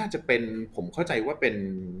นี้น่าจะเป็นผมเข้าใจว่าเป็น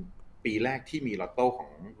ปีแรกที่มีลอตโต้ของ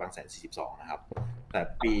บางแสน42นะครับแต่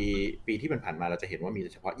ปีที่ผ่านมาเราจะเห็นว่ามี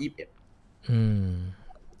เฉพาะ21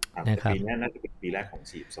นะครับปีนี้น่าจะเป็นปีแรกของ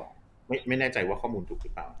42ไม่แน่ใจว่าข้อมูลถูกหรื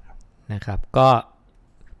อเปล่านะครับก็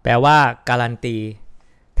แปลว่าการันตี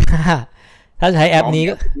ถ้าใช้แอปนี้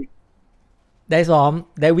ก็ได้ซ้อม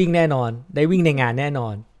ได้วิ่งแน่นอนได้วิ่งในงานแน่นอ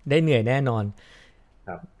นได้เหนื่อยแน่นอน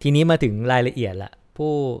ทีนี้มาถึงรายละเอียดละ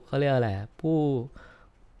ผู้เขาเรียกอะไรผู้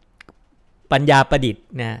ปัญญาประดิษฐ์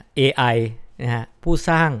นะ AI นะฮะผู้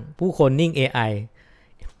สร้างผู้โคดดิ้ง AI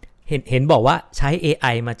เห็นบอกว่าใช้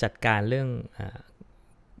AI มาจัดการเ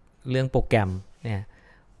รื่องโปรแกรมเนี่ย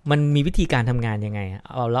มันมีวิธีการทำงานยังไง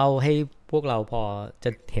เอาเล่าให้พวกเราพอจะ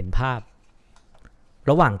เห็นภาพ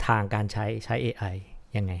ระหว่างทางการใช้ AI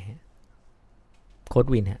ยังไงฮะโค้ด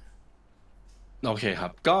วินฮะโอเคครั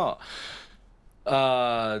บก็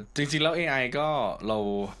จริงๆแล้ว AI ก็เร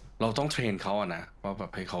าต้องเทรนเขาอะนะว่าแบ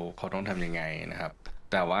บให้เขาต้องทำยังไงนะครับ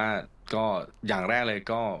แต่ว่าก็อย่างแรกเลย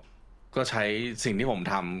ก็ใช้สิ่งที่ผม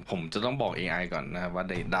ทำผมจะต้องบอก AI ก่อนนะครับว่า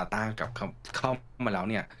data กับเข้ามาแล้ว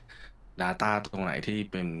เนี่ย data ตรงไหนที่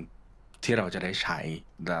เป็นที่เราจะได้ใช้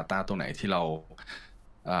data ตรงไหนที่เรา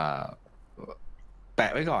แป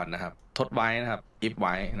ะไว้ก่อนนะครับทดไว้นะครับ if ไ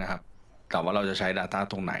ว้นะครับแต่ว่าเราจะใช้ data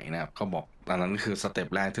ตรงไหนนะครับก็บอกอันนั้นคือสเต็ป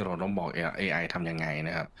แรกที่เราต้องบอก AI ทำยังไงน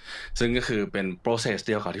ะครับซึ่งก็คือเป็น process เ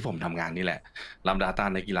ดียวกับที่ผมทำงานนี่แหละรับ data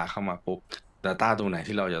ในกีฬาเข้ามาปุ๊บ data ตรงไหน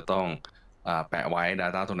ที่เราจะต้องแปะไว้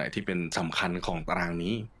data ตรงไหนที่เป็นสำคัญของตาราง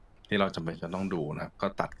นี้ที่เราจำเป็นจะต้องดูนะครับก็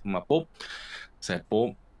ตัดขึ้นมาปุ๊บเสร็จปุ๊บ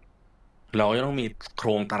เราจะต้องมีโคร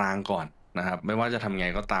งตารางก่อนนะครับไม่ว่าจะทำไง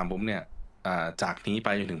ก็ตามปุ๊บเนี่ยจากนี้ไป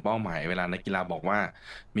จนถึงเป้าหมายเวลานักกีฬาบอกว่า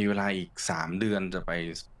มีเวลาอีก3เดือนจะไป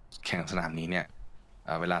แข่งสนามนี้เนี่ย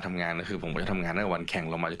เวลาทำงานก็คือผมก็จะทำงานตั้งแต่วันแข่ง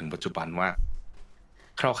ลงมาจนถึงปัจจุบันว่า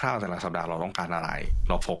คร่าวๆแต่ละสัปดาห์เราต้องการอะไรเ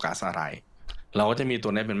ราโฟกัสอะไรเราก็จะมีตั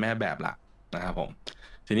วนี้เป็นแม่แบบละนะครับผม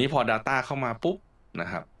ทีนี้พอ data เข้ามาปุ๊บนะ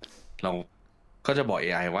ครับเราก็จะบอก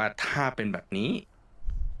AI ว่าถ้าเป็นแบบนี้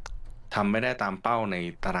ทำไม่ได้ตามเป้าใน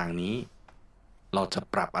ตารางนี้เราจะ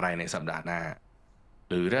ปรับอะไรในสัปดาห์หน้า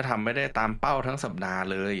หรือถ้าทำไม่ได้ตามเป้าทั้งสัปดาห์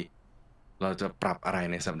เลยเราจะปรับอะไร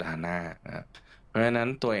ในสัปดาห์หน้านะครับเพราะฉะนั้น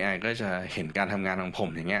ตัว AI ก็จะเห็นการทำงานของผม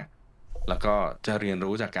อย่างเงี้ยแล้วก็จะเรียน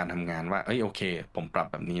รู้จากการทำงานว่าโอเคผมปรับ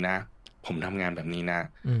แบบนี้นะผมทำงานแบบนี้นะ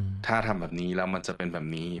ถ้าทำแบบนี้แล้วมันจะเป็นแบบ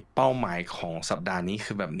นี้เป้าหมายของสัปดาห์นี้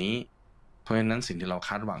คือแบบนี้เพราะฉะนั้นสิ่งที่เราค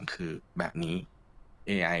าดหวังคือแบบนี้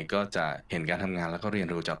AI ก็จะเห็นการทำงานแล้วก็เรียน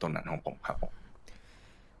รู้จากตรงนั้นของผมครับ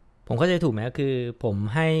ผมเข้าใจถูกไหมคือผม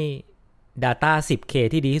ให้ data 10K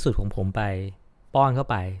ที่ดีที่สุดของผมไปป้อนเข้า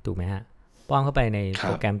ไปถูกไหมฮะป้อนเข้าไปในโป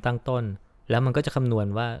รแกรมตั้งต้นแล้วมันก็จะคำนวณ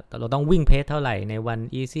ว่าเราต้องวิ่งเพจเท่าไหร่ในวัน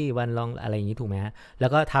easy วัน long อะไรอย่างนี้ถูกไหมฮะแล้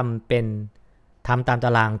วก็ทำตามต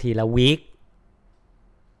ารางทีละวีค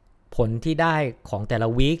ผลที่ได้ของแต่ละ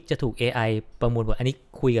วีคจะถูก AI ประมวลผลอันนี้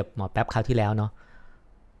คุยกับหมอแป๊บคราวที่แล้วเนาะ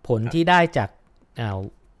ผลที่ได้จาก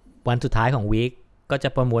วันสุดท้ายของวีคก็จะ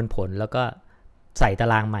ประมวลผลแล้วก็ใส่ตา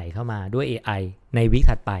รางใหม่เข้ามาด้วย AI ในวีค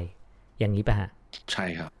ถัดไปอย่างนี้ป่ะฮะใช่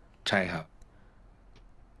ครับใช่ครับ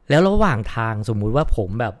แล้วระหว่างทางสมมุติว่าผม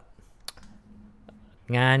แบบ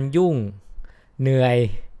งานยุ่งเหนื่อย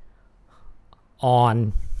อ่อน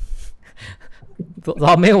ร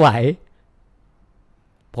อไม่ไหว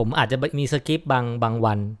ผมอาจจะมีสกิปบาง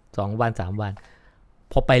วัน2วัน3วัน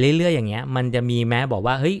พอไปเรื่อยๆอย่างเงี้ยมันจะมีแม้บอก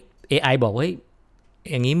ว่าเฮ้ย AI บอกเฮ้ย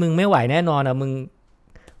อย่างนี้มึงไม่ไหวแน่นอนอ่ะ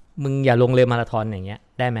มึงอย่าลงเลยมาราธอนอย่างเงี้ย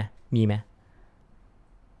ได้ไหมมีไหม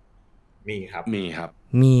มีครับ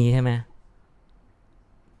มีใช่ไหม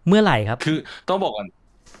เมื่อไหร่ครับคือต้องบอกก่อน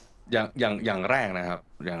อย่างแรกนะครับ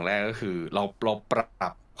อย่างแรกก็คือเราปรั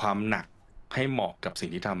บความหนักให้เหมาะกับสิ่ง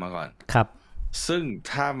ที่ทำมาก่อนครับซึ่ง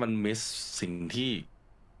ถ้ามันมิสสิ่ง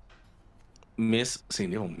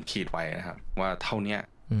ที่ผมขีดไว้นะครับว่าเท่านี้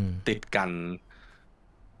ติดกัน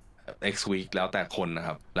X week แล้วแต่คนนะค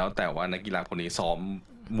รับแล้วแต่ว่านักกีฬาคนนี้ซ้อม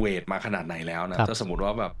เวทมาขนาดไหนแล้วนะถ้าสมมติว่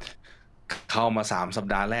าแบบเข้ามา3สัป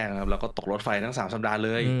ดาห์แรกนะครับแล้วก็ตกรถไฟทั้ง3สัปดาห์เล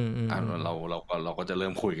ยเราก็จะเริ่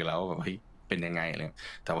มคุยกันแล้วแบบเฮ้ยเป็นยังไงเลย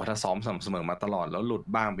แต่ว่าถ้าซ้อมสม่ำเสมอมาตลอดแล้วหลุด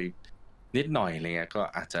บ้างไปนิดหน่อยอะไรเงี้ยก็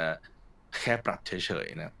อาจจะแค่ปรับเฉย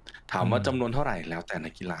ๆนะถามว่าจำนวนเท่าไหร่แล้วแต่นั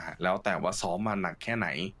กกีฬาแล้วแต่ว่าซ้อมมาหนักแค่ไหน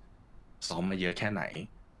ซ้อมมาเยอะแค่ไหน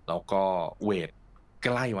แล้วก็เวทใก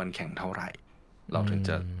ล้วันแข่งเท่าไหร่เราถึง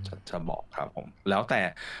จะบอกครับผมแล้วแ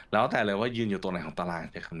ต่เลยว่ายืนอยู่ตัวไหนของตาราง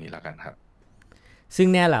ใช้คำนี้แล้วกันครับซึ่ง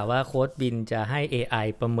แน่แหละว่าโค้ชบินจะให้ AI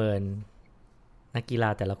ประเมินนักกีฬา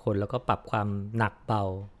แต่ละคนแล้วก็ปรับความหนักเบา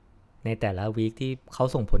ในแต่ละวีคที่เขา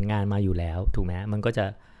ส่งผลงานมาอยู่แล้วถูกไหมมันก็จะ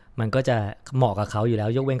เหมาะกับเขาอยู่แล้ว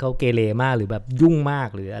ยกเว้นเขาเกเรมากหรือแบบยุ่งมาก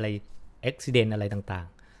หรืออะไรอุบิเหตุอะไรต่าง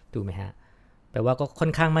ๆถูกไหมฮะ แปลว่าก็ค่อ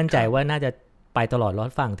นข้างมั่นใจว่าน่าจะไปตลอดรอ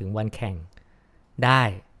ดฝั่งถึงวันแข่งได้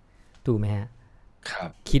ถูกไหมฮะครับ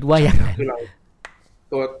คิดว่าอย่างไรคือเรา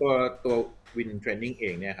ตัววินเทรนนิ่งเอ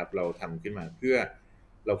งเนี่ยครับเราทำขึ้นมาเพื่อ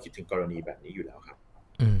เราคิดถึงกรณีแบบนี้อยู่แล้วครับ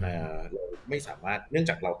เราไม่สามารถเนื่อง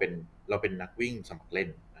จากเราเป็นนักวิ่งสมัครเล่น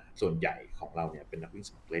ส่วนใหญ่ของเราเนี่ยเป็นนักวิ่ง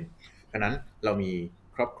สมัครเล่นเพราะนั้นเรามี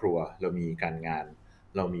ครอบครัวเรามีการงาน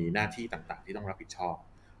เรามีหน้าที่ต่างๆที่ต้องรับผิดชอบ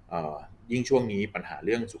ยิ่งช่วงนี้ปัญหาเ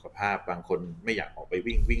รื่องสุขภาพบางคนไม่อยากออกไป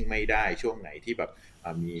วิ่งไม่ได้ช่วงไหนที่แบบ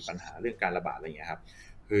มีปัญหาเรื่องการระบาดอะไรอย่างเงี้ยครับ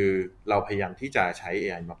คือเราพยายามที่จะใช้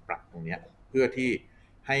AI มาปรับตรงนี้เพื่อที่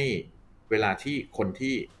ให้เวลาที่คน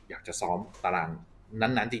ที่อยากจะซ้อมตาราง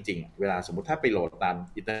นั้นๆจริงๆเวลาสมมุติถ้าไปโหลดตาม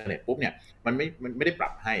อินเทอร์เน็ตปุ๊บเนี่ยมันไม่ได้ปรั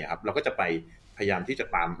บให้ครับเราก็จะไปพยายามที่จะ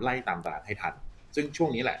ไล่ตามตารางให้ทันซึ่งช่วง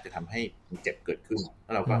นี้แหละจะทำให้เจ็บเกิดขึ้นแ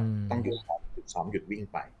ล้วเราก็ต้องหยุดซ้อมหยุดวิ่ง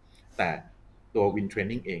ไปแต่ตัววินเทรน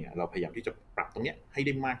นิ่งเองเราพยายามที่จะปรับตรงนี้ให้ไ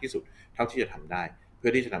ด้มากที่สุดเท่าที่จะทำได้เพื่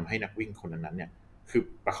อที่จะทำให้นักวิ่งคนนั้นเนี่ยคือ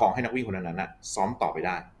ประคองให้นักวิ่งคนนั้นซ้อมต่อไปไ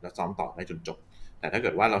ด้และซ้อมต่อได้จนจบแต่ถ้าเ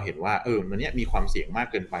กิดว่าเราเห็นว่ามันเนี้ยมีความเสี่ยงมาก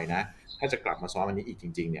เกินไปนะถ้าจะกลับมาซ้อมอันนี้อีกจ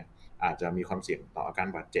ริงๆเนี่ยอาจจะมีความเสี่ยงต่ออาการ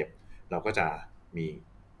บาดเจ็บเราก็จะมี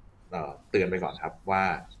เตือนไปก่อนครับว่า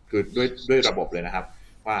คือด้วยระบบเลยนะครับ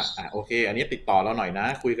ว่าโอเคอันนี้ติดต่อเราหน่อยนะ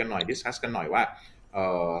คุยกันหน่อยดิสคัสกันหน่อยว่า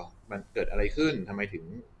มันเกิดอะไรขึ้นทำไมถึง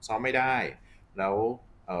ซ้อมไม่ได้แล้ว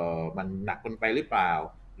มันหนักเกินไปหรือเปล่า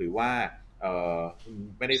หรือว่า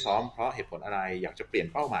ไม่ได้ซ้อมเพราะเหตุผลอะไรอยากจะเปลี่ยน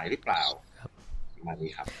เป้าหมายหรือเปล่าประมาณนี้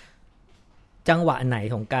ครับจังหวะไหน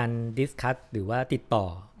ของการดิสคัสหรือว่าติดต่อ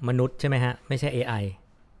มนุษย์ใช่ไหมฮะไม่ใช่ AI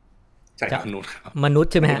ใช่ครับมนุษ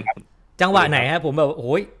ย์ใช่ไหมฮะจังหวะไหนฮะผมแบบโ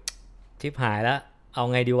อ้ยชิบหายแล้วเอา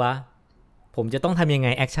ไงดีวะผมจะต้องทำยังไง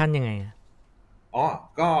แอคชั่นยังไง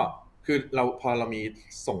ก็คือพอเรามี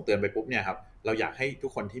ส่งเตือนไปปุ๊บเนี่ยครับเราอยากให้ทุ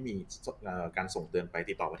กคนที่มีการส่งเตือนไป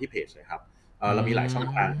ติดต่อมาที่เพจเลยครับเรามีหลายช่อง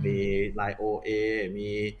ทางมี Line OA มี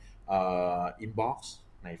inbox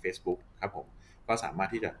ใน Facebook ครับผมก็สามารถ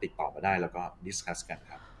ที่จะติดต่อมาได้แล้วก็ดิสคัสกัน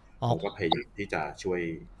ครับผมก็พยายามที่จะช่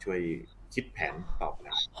วยคิดแผนต่อไป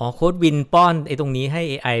โค้ดวินป้อนไอ้ตรงนี้ให้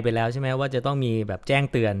AI ไปแล้วใช่ไหมว่าจะต้องมีแบบแจ้ง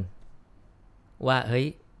เตือนว่าเฮ้ย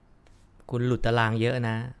คุณหลุดตารางเยอะ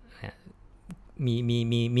นะ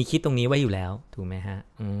มีคิดตรงนี้ไว้อยู่แล้วถูกไหมฮะ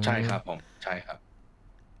ใช่ครับผมใช่ครับ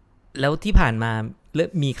แล้วที่ผ่านมา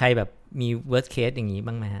มีใครแบบมี worst case อย่างนี้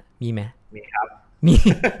บ้างไหมฮะมีไหมมีครับมี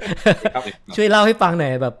ช่วยเล่าให้ฟังหน่อ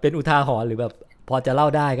ยแบบเป็นอุทาหรณ์หรือแบบพอจะเล่า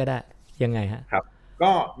ได้ก็ได้ยังไงฮะครับ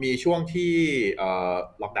ก็มีช่วงที่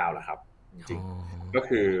ล็อกดาวน์แหละครับจริงๆก็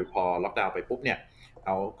คือพอล็อกดาวน์ไปปุ๊บเนี่ยเข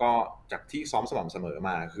าก็จากที่ซ้อมสม่ำเสมอม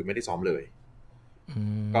าคือไม่ได้ซ้อมเลย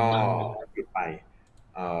ก็หยุดไป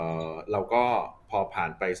เราก็พอผ่า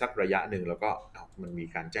นไปสักระยะหนึ่งแล้วก็มันมี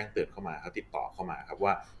การแจ้งเตือนเข้ามาเขาติดต่อเข้ามาครับ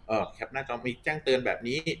ว่าแคปหน้าจอมีแจ้งเตือนแบบ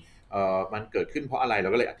นี้มันเกิดขึ้นเพราะอะไรเรา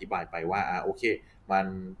ก็เลยอธิบายไปว่าโอเคมัน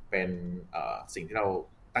เป็นสิ่งที่เรา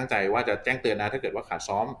ตั้งใจว่าจะแจ้งเตือนนะถ้าเกิดว่าขาด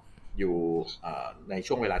ซ้อมอยู่ใน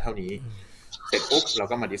ช่วงเวลาเท่านี้เสร็จปุ๊บเรา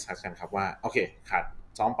ก็มาดิสคัสกันครับว่าโอเคขาด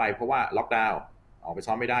ซ้อมไปเพราะว่าล็อกดาวน์ออกไป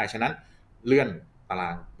ซ้อมไม่ได้ฉะนั้นเลื่อนตารา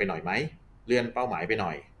งไปหน่อยไหมเลื่อนเป้าหมายไปหน่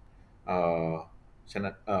อยฉะ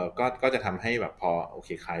นั้นก็จะทำให้แบบพอโอเค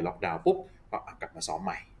คลายล็อกดาวน์ปุ๊บก็กลับมาซ้อมใ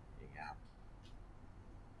หม่อย่างเงี้ยครับ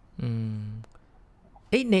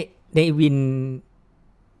ในวิ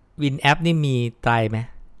นแอปนี่มีไตรไหม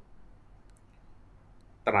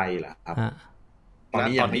ไตรเหรอครับตอน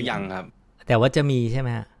นี้ยังครับแต่ว่าจะมีใช่ไหม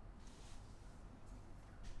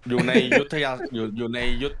อยู่ในอยู่ใน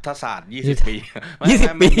ยุทธศาสตร์20 ปี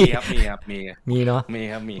20 ปีครับมีเนาะมี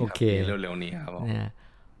ครับโอเคเร็วๆนี้ครับ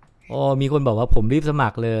มีคนบอกว่าผมรีบสมั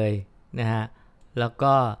ครเลยนะฮะแล้ว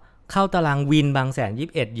ก็เข้าตารางวินบางแสน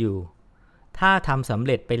21อยู่ถ้าทำสำเ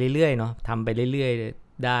ร็จไปเรื่อยๆเนาะทำไปเรื่อย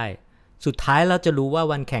ๆได้สุดท้ายเราจะรู้ว่า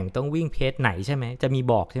วันแข่งต้องวิ่งเพจไหนใช่ไหมจะมี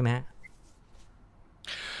บอกใช่ไหม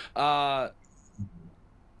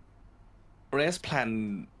race plan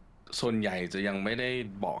ส่วนใหญ่จะยังไม่ได้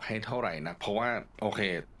บอกให้เท่าไหร่นะเพราะว่าโอเค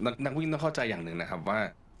นักวิ่งต้องเข้าใจอย่างหนึ่งนะครับว่า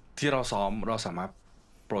ที่เราซ้อมเราสามารถ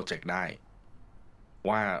โปรเจกต์ได้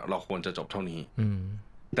ว่าเราควรจะจบเท่านี้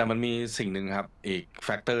แต่มันมีสิ่งหนึ่งครับอีกแฟ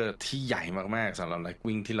กเตอร์ที่ใหญ่มากๆสำหรับนัก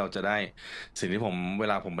วิ่งที่เราจะได้สิ่งที่เว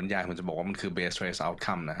ลาผมบรรยายผมจะบอกว่ามันคือ best race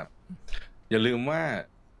outcome นะครับอย่าลืมว่า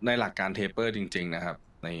ในหลักการเทเปอร์จริงๆนะครับ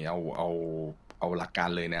ในเอาหลักการ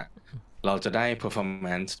เลยเนี่ยเราจะได้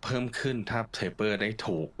performance เพิ่มขึ้นถ้าเทเปอร์ได้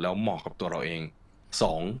ถูกแล้วเหมาะกับตัวเราเอง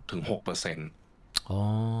 2-6% น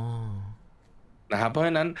ะครับเพราะฉ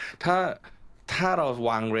ะนั้นถ้าเรา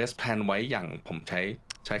วาง race plan ไว้อย่างผม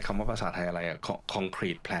ใช้คำว่าภาษาไทยอะไรอะ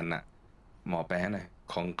concrete plan อะหมอแปลหน่อย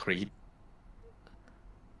concrete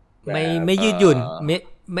ไม่ยืดหยุ่น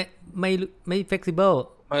ไม่ flexible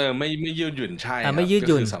ไม่ยืดหยุ่นใช่ไม่ยืด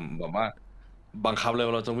หยุ่นแบบว่า บังคับเลย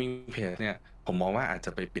ว่าเราจะวิ่งเพจเนี่ยผมมองว่าอาจจ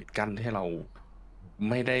ะไปปิดกั้นให้เรา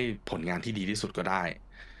ไม่ได้ผลงานที่ดีที่สุดก็ได้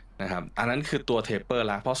นะครับอันนั้นคือตัวเทปเปอร์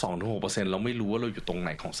ละเพราะ 2-6% เราไม่รู้ว่าเราอยู่ตรงไหน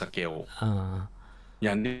ของสเกลอ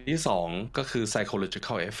ย่างที่สองก็คือ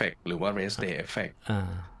psychological effect หรือว่า rest day effect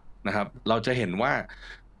นะครับเราจะเห็นว่า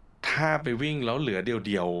ถ้าไปวิ่งแล้วเหลือเ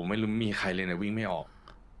ดียวๆไม่รู้มีใครเลยนะวิ่งไม่ออก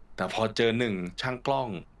แต่พอเจอ1ช่างกล้อง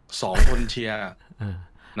2คนเชียร์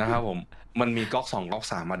นะครับผมมันมีก๊อก2ก๊อก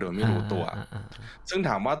3มาโดยไม่รู้ตัวซึ่งถ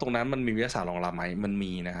ามว่าตรงนั้นมันมีวิทยาศาสตร์รองรับไหมมัน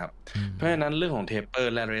มีนะครับเพราะฉะนั้นเรื่องของ taper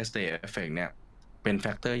และ rest day effect เนี่ยเป็นแฟ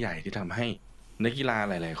กเตอร์ใหญ่ที่ทำให้นักกีฬา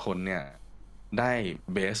หลายๆคนเนี่ยได้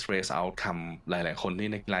best race outcome หลายๆคนที่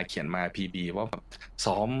นักกีฬาเขียนมา PB ว่าแบบ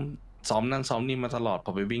ซ้อมนั่นซ้อมนี่มาตลอดพ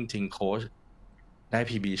อไปวิ่งจริงโค้ชได้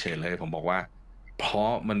PB เฉยเลยผมบอกว่าเพรา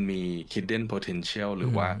ะมันมี hidden potential หรื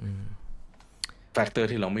อว่าแฟกเตอร์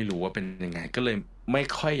ที่เราไม่รู้ว่าเป็นยังไงก็เลยไม่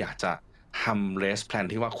ค่อยอยากจะทำ race plan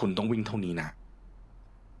ที่ว่าคุณต้องวิ่งเท่านี้นะ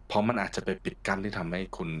เพราะมันอาจจะไปปิดกั้นที่ทำให้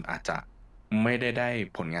คุณอาจจะไม่ได้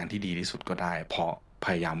ผลงานที่ดีที่สุดก็ได้เพราะพ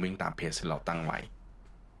ยายามวิ่งตามเพจที่เราตั้งไว้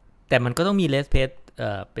แต่มันก็ต้องมี race pace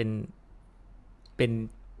เ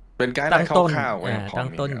ป็นการตั้งต้นตั้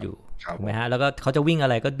งต้นอยู่ถูกไหมฮะแล้วก็เขาจะวิ่งอะ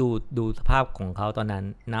ไรก็ดูสภาพของเขาตอนนั้น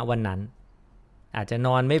ณวันนั้นอาจจะน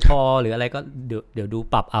อนไม่พอหรืออะไรก็เดี๋ยวดู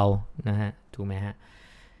ปรับเอานะฮะถูกไหมฮะ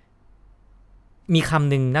มีคำ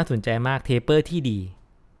หนึ่งน่าสนใจมากเทเปอร์ที่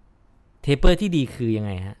ดีคือยังไ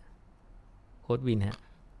งฮะโค้ชวินฮะ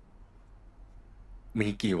มี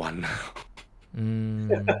กี่วัน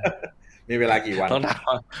มีเวลากี่วันต้องถาม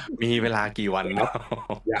ว่ามีเวลากี่วันเนาะ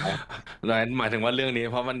ยาวหมายถึงว่าเรื่องนี้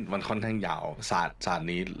เพราะมันค่อนข้างยาวศาสตร์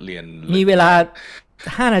นี้เรียนมีเวลา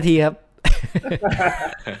5 นาทีครับ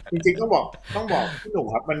จริงๆต้องบอกพี่หนุ่ม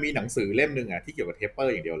ครับมันมีหนังสือเล่มนึงอ่ะที่เกี่ยวกับเทปเปอ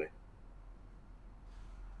ร์อย่างเดียวเลย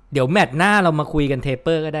เดี๋ยวแมตช์หน้าเรามาคุยกันเทปเป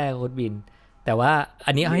อร์ก็ได้โค้ชวินแต่ว่า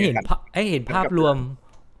อันนี้ให้เห็นภาพรวม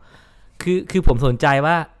คือผมสนใจ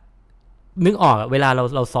ว่านึกออกเวลา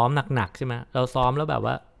เราซ้อมหนักๆใช่ไหมเราซ้อมแล้วแบบ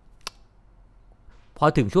ว่าพอ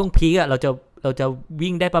ถึงช่วงพีคอะเราจะ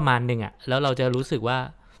วิ่งได้ประมาณนึงอะแล้วเราจะรู้สึกว่า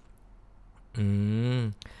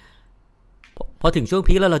พอถึงช่วง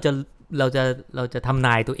พีคแล้วเราจะทำน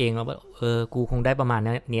ายตัวเองแล้วว่ากูคงได้ประมาณ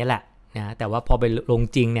นี้แหละนะแต่ว่าพอไปลง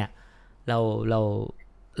จริงเนี่ยเ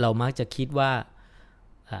รามักจะคิดว่า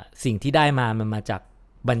สิ่งที่ได้มามันมาจาก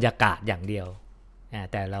บรรยากาศอย่างเดียว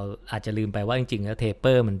แต่เราอาจจะลืมไปว่าจริงๆแล้วเทเป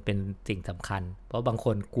อร์มันเป็นสิ่งสำคัญเพราะบางค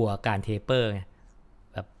นกลัวการเทเปอร์ไง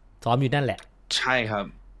แบบซ้อมอยู่นั่นแหละใช่ครับ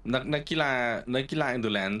นักกีฬา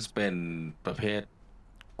endurance เป็นประเภท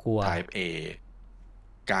กลัว type A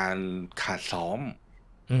การขาดซ้อม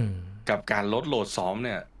กับการลดโหลดซ้อมเ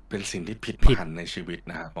นี่ยเป็นสิ่งที่ผิดมหันต์ในชีวิต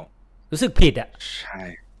นะครับผมรู้สึกผิดอ่ะใช่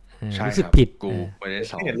รู้สึกผิดกูไม่ได้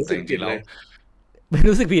ซ้อมแต่จริงๆแล้วไม่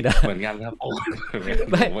รู้สึกผิดอ่ะเหมือนกันครับผม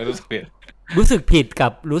ไม่รู้สึกผิดรู้สึกผิดกั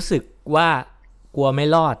บรู้สึกว่ากลัวไม่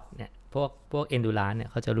รอดเนี่ยพวก endurance เนี่ย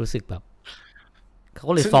เขาจะรู้สึกแบบเขา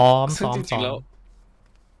ก็เลยซ้อมจริงๆแล้ว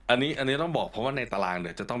อันนี้ต้องบอกเพราะว่าในตารางเ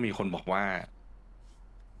ดี๋ยวจะต้องมีคนบอกว่า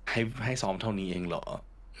ให้ซ้อมเท่านี้เองเหรอ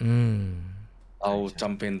เราจ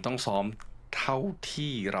ำเป็นต้องซ้อมเท่า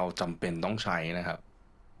ที่เราจำเป็นต้องใช้นะครับ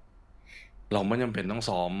เราไม่จำเป็นต้อง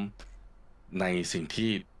ซ้อมในสิ่งที่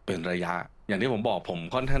เป็นระยะอย่างที่ผมบอกผม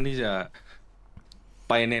ค่อนข้างที่จะ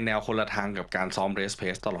ไปในแนวคนละทางกับการซ้อม race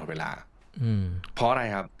pace ตลอดเวลาเพราะอะไร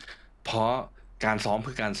ครับเพราะการซ้อม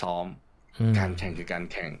คือการซ้อมการแข่งคือการ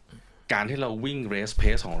แข่งการที่เราวิ่ง race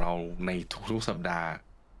pace ของเราในทุกๆสัปดาห์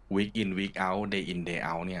week in week out day in day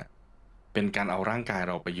out เนี่ยเป็นการเอาร่างกาย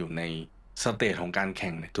เราไปอยู่ในสเตจของการแ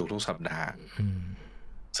ข่งในทุกๆสัปดาห์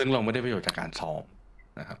ซึ่งเราไม่ได้ประโยชน์จากการซ้อม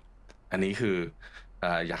นะครับอันนี้คือ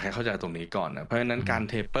อยากให้เข้าใจตรงนี้ก่อนนะเพราะฉะนั้นการ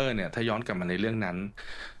เทปเปอร์เนี่ยถ้าย้อนกลับมาในเรื่องนั้น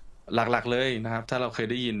หลักๆเลยนะครับถ้าเราเคย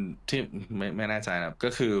ได้ยินที่ไม่แน่ใจนะก็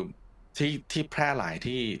คือที่แพร่หลาย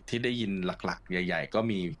ที่ได้ยินหลักๆใหญ่ๆก็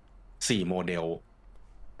มี4โมเดล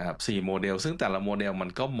นะครับ4โมเดลซึ่งแต่ละโมเดลมัน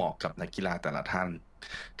ก็เหมาะกับนักกีฬาแต่ละท่าน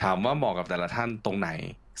ถามว่าเหมาะกับแต่ละท่านตรงไหน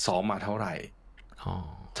ซ้อมมาเท่าไหร่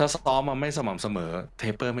ถ้าซ้อมมาไม่สม่ำเสมอเท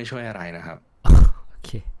ปเปอร์ไม่ช่วยอะไรนะครับโอเค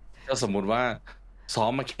ถ้าสมมุติว่าซ้อ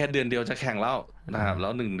มมาแค่เดือนเดียวจะแข่งแล้วนะครับแล้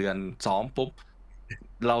ว1เดือนซ้อมปุ๊บ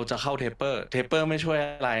เราจะเข้าเทปเปอร์ไม่ช่วย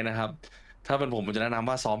อะไรนะครับถ้าเป็นผมจะแนะนำ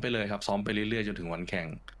ว่าซ้อมไปเลยครับซ้อมไปเรื่อยๆจนถึงวันแข่ง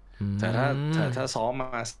แต่ถ้าซ้อมม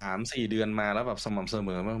า 3-4 เดือนมาแล้วแบบสม่ำเสม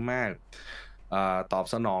อมากๆตอบ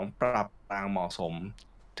สนองปรับตามเหมาะสม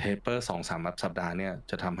เทปเปอร์ 2-3 สัปดาห์เนี่ย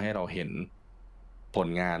จะทำให้เราเห็นผล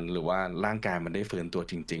งานหรือว่าร่างกายมันได้ฟื้นตัว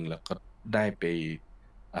จริงๆแล้วก็ได้ไป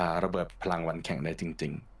ระเบิดพลังวันแข่งได้จริ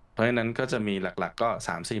งๆเพราะฉะนั้นก็จะมีหลักๆก็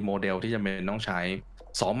 3-4 โมเดลที่จะเป็นต้องใช้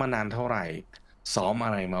ซ้อมมานานเท่าไหร่ซ้อมอ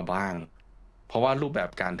ะไรมาบ้างเพราะว่ารูปแบบ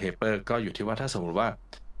การเทปเปอร์ก็อยู่ที่ว่าถ้าสมมติว่า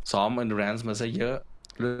ซ้อม endurance มาซะเยอะ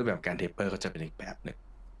รูปแบบการเทปเปอร์ก็จะเป็นอีกแบบหนึ่ง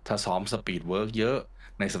ถ้าซ้อม speed work เยอะ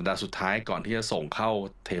ในสัปดาห์สุดท้ายก่อนที่จะส่งเข้า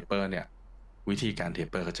เทปเปอร์เนี่ยวิธีการเทป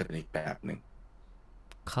เปอร์ก็จะเป็นอีกแบบหนึ่ง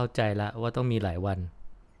เข้าใจละว่าต้องมีหลายวัน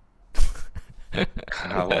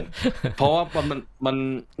ครับผมเพราะว่า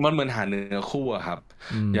มันเหมือนหาเนื้อคู่อะครับ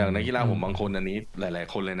อย่างนักกีฬาผมบางคนอันนี้หลาย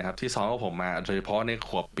ๆคนเลยนะครับที่ซ้อมกับผมมาโดยเฉพาะในข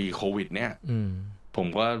วบปีโควิดเนี่ยผม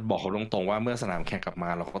ก็บอกเขาตรงๆว่าเมื่อสนามแข่งกลับมา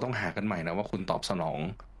เราก็ต้องหากันใหม่นะว่าคุณตอบสนอง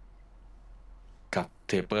กับเ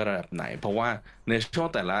ทปเปอร์ระดับไหนเพราะว่าในช่วง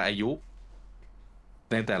แต่ละอายุ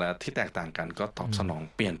ในแต่ละที่แตกต่างกันก็ตอบสนอง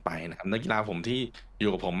เปลี่ยนไปนะครับนักกีฬาผมที่อยู่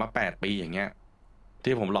กับผมมา8 ปีอย่างเงี้ย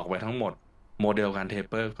ที่ผมหลอกไว้ทั้งหมดโมเดลการเทป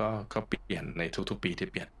เปอร์ก็เปลี่ยนในทุกๆปีที่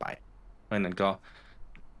เปลี่ยนไปเพราะฉะนั้นก็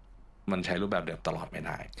มันใช้รูปแบบเดิมตลอดไม่ไ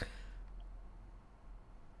ด้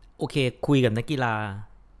โอเคคุยกับนักกีฬา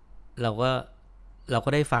เราก็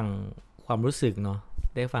ได้ฟังความรู้สึกเนาะ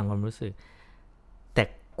ได้ฟังความรู้สึกแต่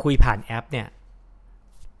คุยผ่านแอปเนี่ย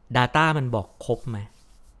Data มันบอกครบไหม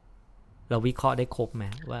เราวิเคราะห์ได้ครบไหม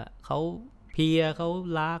ว่าเขาเพลียเขา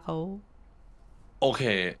ล้าเขาโอเค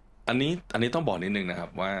อันนี้ต้องบอกนิดนึงนะครับ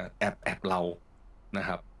ว่าแอปเรานะค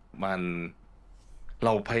รับเร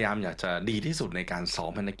าพยายามอยากจะดีที่สุดในการซ้อ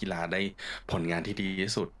มให้นักกีฬาได้ผลงานที่ดี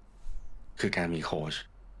ที่สุดคือการมีโค้ช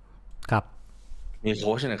ครับมีโ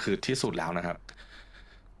ค้ชเนี่ยคือที่สุดแล้วนะครับ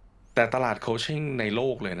แต่ตลาดโคชชิ่งในโล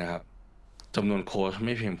กเลยนะครับจำนวนโค้ชไ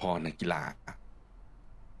ม่เพียงพอนักกีฬา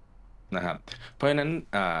นะครับเพราะฉะนั้น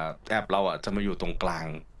แอปเราจะมาอยู่ตรงกลาง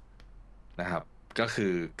นะครับก็คื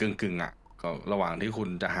อกึ่งก็ระหว่างที่คุณ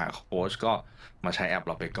จะหาโค้ชก็มาใช้แอปเ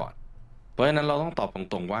ราไปก่อนเพราะฉะนั้นเราต้องตอบตร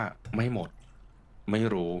งๆว่าไม่หมดไม่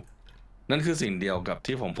รู้นั่นคือสิ่งเดียวกับ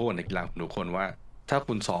ที่ผมพูดในกีฬาทุกคนว่าถ้า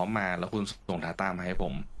คุณซ้อมมาแล้วคุณส่ง data มาให้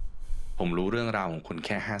ผมรู้เรื่องราวของคุณแ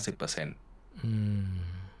ค่ 50%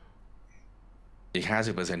 อีก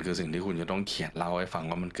 50% คือสิ่งที่คุณจะต้องเขียนเล่าให้ฟัง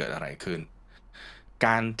ว่ามันเกิดอะไรขึ้นก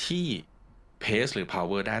ารที่ pace หรือ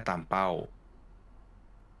power ได้ตามเป้า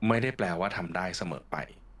ไม่ได้แปลว่าทำได้เสมอไป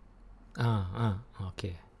โอเค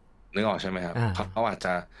นึกออกใช่ไหมครับเขาอาจจ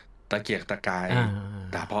ะตะเกียกตะกาย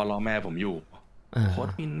ด่าพ่อล้อแม่ผมอยู่โค้ช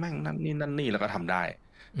มินแม่งนั่นนี่แล้วก็ทำได้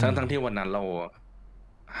ทั้งที่วันนั้นเรา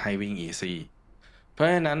ให้วิ่ง easy เพราะ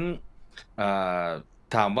ฉะนั้น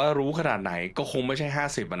ถามว่ารู้ขนาดไหนก็คงไม่ใช่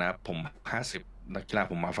50นะผม50นักกีฬา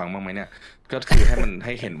ผมมาฟังบ้างไหมเนี่ยก็คือใ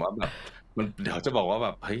ห้เห็นว่าแบบมันเดี๋ยวจะบอกว่าแบ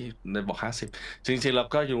บเฮ้ยในบอก50จริงๆเรา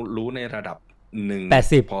ก็รู้ในระดับหนึ่ง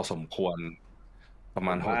พอสมควรประม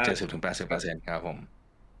าณ 70-80% ครับผม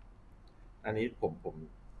อันนี้ผม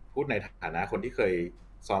พูดในฐานะคนที่เคย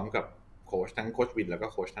ซ้อมกับโค้ชทั้งโค้ชวินแล้วก็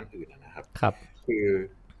โค้ชท่านอื่นนะครับครับคือ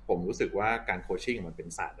ผมรู้สึกว่าการโคชชิ่งมันเป็น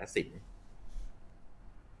ศาสตร์และศิลป์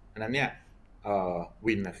อันนั้นเนี่ย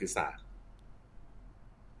วินนะคือศาสตร์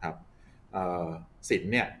ครับศิล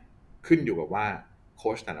ป์เนี่ยขึ้นอยู่กับว่าโค้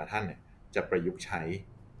ชแต่ละท่านเนี่ยจะประยุกต์ใช้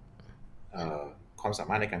ความสา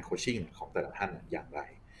มารถในการโคชชิ่งของแต่ละท่านอย่างไร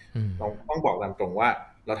ต้องบอกตามตรงว่า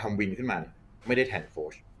เราทำวินขึ้นมาเนี่ยไม่ได้แทนโค้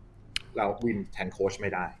ชเราวินแทนโค้ชไม่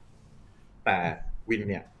ได้แต่วิน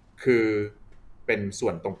เนี่ยคือเป็นส่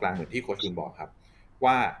วนตรงกลางเหมือนที่โค้ชวินบอกครับ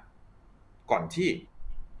ว่าก่อนที่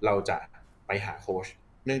เราจะไปหาโค้ช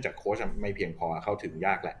เนื่องจากโค้ชไม่เพียงพอเข้าถึงย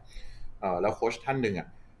ากแหละแล้วโค้ชท่านหนึ่ง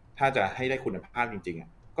ถ้าจะให้ได้คุณภาพจริง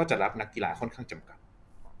ๆก็จะรับนักกีฬาค่อนข้างจำกัด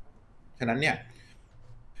ฉะนั้นเนี่ย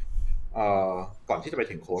ก่อนที่จะไป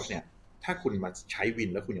ถึงโค้ชเนี่ยถ้าคุณมาใช้วิน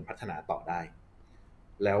แล้วคุณยังพัฒนาต่อได้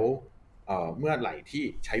แล้วเมื่อไหร่ที่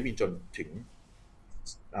ใช้วินจนถึง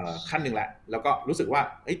ขั้นหนึ่งแล้วก็รู้สึกว่า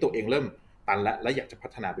ตัวเองเริ่มตันและอยากจะพั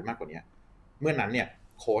ฒนาไปมากกว่านี้เมื่อนั้นเนี่ย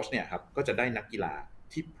โค้ชเนี่ยครับก็จะได้นักกีฬา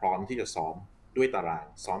ที่พร้อมที่จะซ้อมด้วยตาราง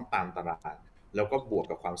ซ้อมตามตารางแล้วก็บวก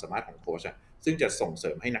กับความสามารถของโค้ชซึ่งจะส่งเส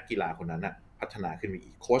ริมให้นักกีฬาคนนั้นพัฒนาขึ้นไปอี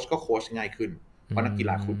กโค้ชก็โค้ชง่ายขึ้นเพราะนักกีฬ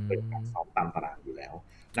าคุ้นเคยกับการซ้อมตามตารางอยู่แล้ว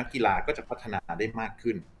นักกีฬาก็จะพัฒนาได้มาก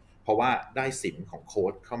ขึ้นเพราะว่าได้ศิลป์ของโค้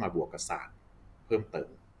ชเข้ามาบวกกับศาสตร์เพิ่มเติม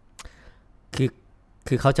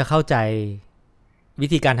คือเขาจะเข้าใจวิ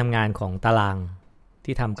ธีการทำงานของตาราง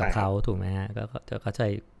ที่ทำกับเขาถูกไหมฮะก็จะเข้าใจ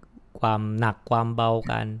ความหนักความเบา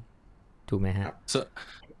กันถูกไหมฮะ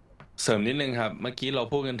เสริมนิดนึงครับเมื่อกี้เรา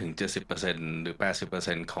พูดกันถึง 70% หรือ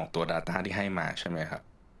 80% ของตัว Data ที่ให้มาใช่ไหมครับ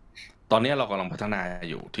ตอนนี้เรากำลังพัฒนา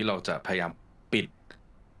อยู่ที่เราจะพยายามปิด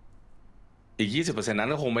อีก 20% นั้น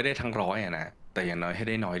ก็คงไม่ได้ทั้งร้อยนะแต่อย่างน้อยให้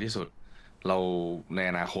ได้น้อยที่สุดเราใน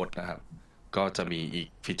อนาคตนะครับก็จะมีอีก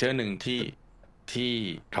ฟีเจอร์หนึ่งที่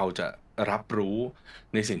เราจะรับรู้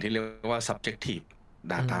ในสิ่งที่เรียกว่า subjective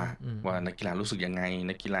data ว่านักกีฬารู้สึกยังไง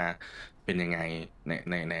นักกีฬาเป็นยังไง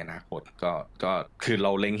ในอนาคตก็คือเร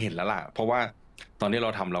าเล็งเห็นแล้วล่ะเพราะว่าตอนที่เรา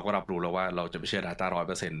ทำเราก็รับรู้แล้วว่าเราจะไปเชื่อ data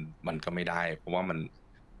 100% มันก็ไม่ได้เพราะว่ามั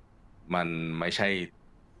นไม่ใช่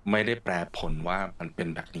ไม่ได้แปรผลว่ามันเป็น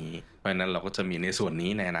แบบนี้เพราะฉะนั้นเราก็จะมีในส่วนนี้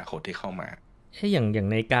ในอนาคตที่เข้ามาอย่าง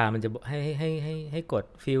นาฬิกามันจะให้กด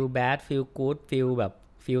feel bad feel good feel แบบ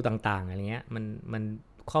feel ต่างๆอะไรเงี้ยมัน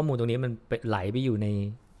ข้อมูลตรงนี้มันไหลไปอยู่ใน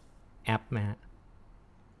แอปไหมฮะ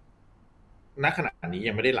ณขณะนี้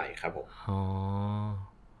ยังไม่ได้ไหลครับผมอ๋อ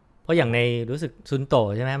เพราะอย่างในรู้สึกซุนโต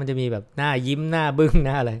ใช่ไหมมันจะมีแบบหน้ายิ้มหน้าบึ้งห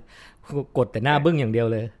น้าอะไรกดแต่หน้าบึ้งอย่างเดียว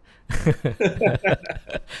เลย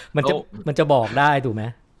มันจะบอกได้ถูกไหม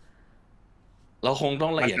เราคงต้อ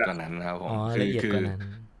งละเอียดกว่านั้นครับผมละเอียดกว่านั้น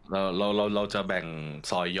เราจะแบ่ง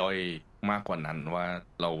ซอยย่อยมากกว่านั้นว่า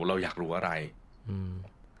เราอยากรู้อะไร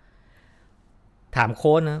ถามโ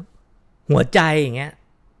ค้ชนะหัวใจอย่างเงี้ย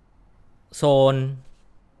โซน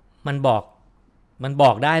มันบ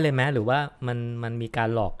อกได้เลยไหมหรือว่ามันมีการ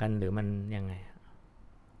หลอกกันหรือมันยังไง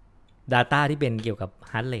Data ที่เป็นเกี่ยวกับ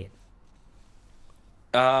heart rate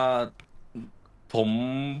ผม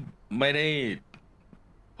ไม่ได้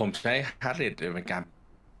ผมใช้ heart rate เป็นการ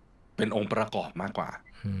เป็นองค์ประกอบมากกว่า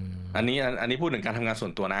อันนี้พูดถึงการทำงานส่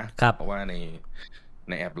วนตัวนะเพราะว่า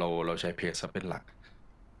ในแอปเราใช้เพจซะเป็นหลัก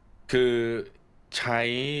คือใ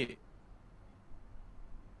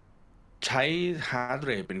ช้ heart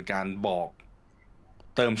rate เป็นการบอก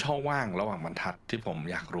เติมช่องว่างระหว่างบรรทัดที่ผม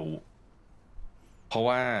อยากรู้เพราะ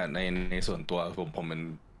ว่าในส่วนตัวผมเป็น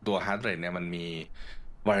ตัว heart rate เนี่ยมันมี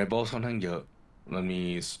variable ค่อนข้างเยอะมันมี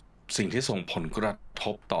สิ่งที่ส่งผลกระท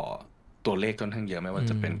บต่อตัวเลขค่อนข้างเยอะไม่ว่า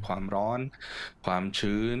จะเป็นความร้อนความ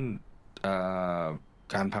ชื้น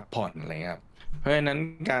การพักผ่อนอะไรเงี้ยเพราะฉะนั้น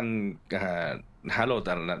การheart rate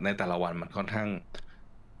ในแต่ละวันมันค่อนข้าง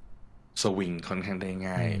สวิงค่อนข้างได้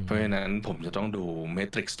ง่ายเพราะฉะนั้นผมจะต้องดูเม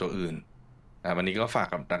ทริกซ์ตัวอื่นวันนี้ก็ฝาก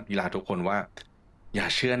กับนักกีฬาทุกคนว่าอย่า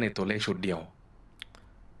เชื่อในตัวเลขชุดเดียว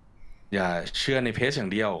อย่าเชื่อในเพสอย่า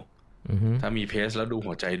งเดียวถ้ามีเพสแล้วดู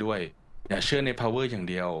หัวใจด้วยอย่าเชื่อใน power อย่าง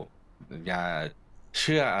เดียวอย่าเ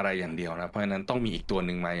ชื่ออะไรอย่างเดียวนะเพราะฉะนั้นต้องมีอีกตัวห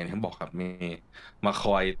นึ่งมาอย่างที่บอกครับมีมาค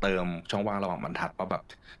อยเติมช่องว่างระหว่างบรรทัดว่าแบบ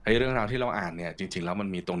เฮ้ยเรื่องราวที่เราอ่านเนี่ยจริงๆแล้วมัน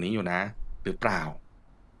มีตรงนี้อยู่นะหรือเปล่า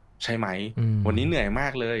ใช่ไหมวันนี้เหนื่อยมา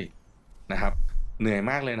กเลยนะครับเหนื่อย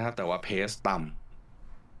มากเลยนะครับแต่ว่าเพสต่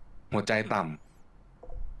ำหัวใจต่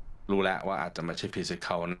ำรู้แล้วว่าอาจจะไม่ใช่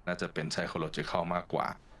physical น่าจะเป็น psychological มากกว่า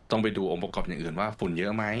ต้องไปดูองค์ประกอบอย่างอื่นว่าฝุ่นเยอ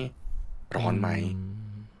ะไหมร้อนไหม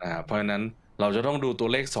เพราะฉะนั้นเราจะต้องดูตัว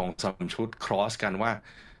เลข 2-3 ชุด cross กันว่า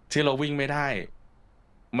ที่เราวิ่งไม่ได้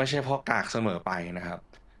ไม่ใช่เพราะกากเสมอไปนะครับ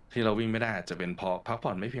ที่เราวิ่งไม่ได้อาจจะเป็นเพราะพักผ่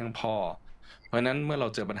อนไม่เพียงพอเพราะฉะนั้นเมื่อเรา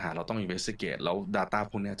เจอปัญหาเราต้อง investigate แล้ว data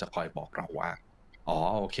พวกนี้จะคอยบอกเราว่าอ๋อ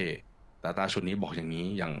โอเค data ชุดนี้บอกอย่างนี้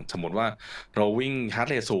อย่างสมมติว่าเราวิ่ง heart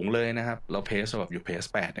rate สูงเลยนะครับเราเพสแบบอยู่เพส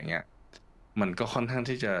8อย่างเงี้ยมันก็ค่อนข้าง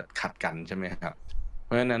ที่จะขัดกันใช่ไหมครับเพ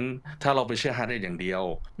ราะฉะนั้นถ้าเราไปเชื่อ heart rate อย่างเดียว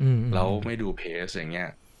แล้วไม่ดูเพสอย่างเงี้ย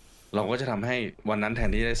เราก็จะทำให้วันนั้นแท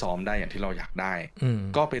นที่ได้ซ้อมได้อย่างที่เราอยากได้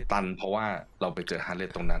ก็ไปตันเพราะว่าเราไปเจอ heart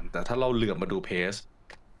rate ตรงนั้นแต่ถ้าเราเหลือบมาดูเพส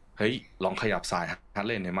เฮ้ยลองขยับสาย heart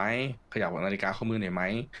rate หน่อยไหมขยับนาฬิกาข้อมือหน่อยไหม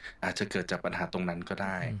อาจจะเกิดจากปัญหาตรงนั้นก็ไ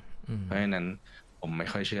ด้เพราะฉะนั้นผมไม่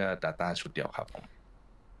ค่อยเชื่อ data ชุดเดียวครับผม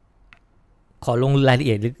ขอลงรายละเ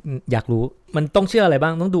อียดอยากรู้มันต้องเชื่ออะไรบ้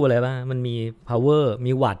างต้องดูอะไรบ้างมันมี power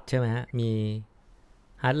มีวัตต์ใช่ไหมฮะมี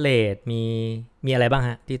heart rate มีอะไรบ้างฮ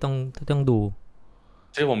ะที่ต้องดู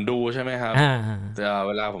ที่ผมดูใช่ไหมครับแต่เ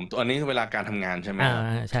วลาผมอันนี้คือเวลาการทำงานใช่ไหมครับ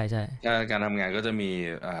ใช่ใช่การทำงานก็จะมี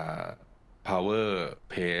power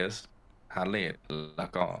pace heart rate แล้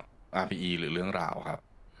วก็ RPE หรือเรื่องราวครับ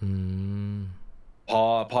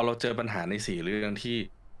พอเราเจอปัญหาใน4เรื่อง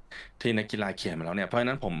ที่นักกีฬาเขียนมาแล้วเนี่ยเพราะฉะ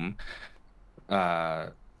นั้นผม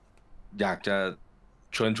อยากจะ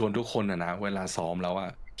ชวนทุกคนนะเวลาซ้อมแล้ว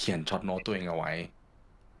เขียนช็อตโน้ตตัวเองเอาไว้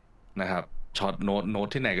นะครับช็อตโน้ต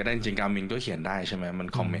ที่ไหนก็ได้จริงๆการมินก็เขียนได้ใช่ไหมมัน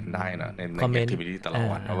คอมเมนต์ได้นะในแอคทิวิตี้แต่ละ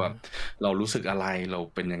วันว่าเรารู้สึกอะไรเรา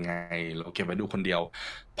เป็นยังไงเราเก็บไว้ดูคนเดียว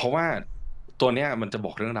เพราะว่าตัวเนี้ยมันจะบ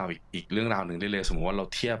อกเรื่องราวอีกเรื่องราวหนึ่งได้เลยสมมติว่าเรา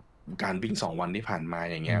เทียบการวิ่ง2 วันที่ผ่านมา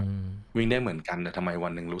อย่างเงี้ยวิ่งได้เหมือนกันแต่ทำไมวั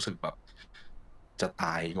นหนึ่งรู้สึกแบบจะต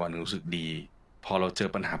ายวันนึงรู้สึกดีพอเราเจอ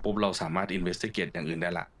ปัญหาปุ๊บเราสามารถ investigate อย่างอื่นได้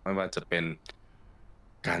ละไม่ว่าจะเป็น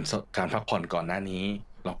การพักผ่อนก่อนหน้านี้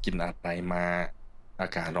เรากินอะไรมาอา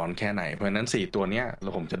กาศร้อนแค่ไหนเพราะฉะนั้น4ตัวเนี้ย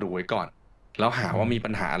ผมจะดูไว้ก่อนแล้วหาว่ามี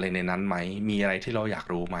ปัญหาอะไรในนั้นไหมมีอะไรที่เราอยาก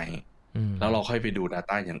รู้ไหมแล้วเราค่อยไปดู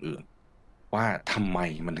data อย่างอื่นว่าทำไม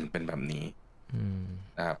มันถึงเป็นแบบนี้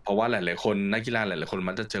เพราะว่าหลายๆคนนักกีฬาหลายๆคน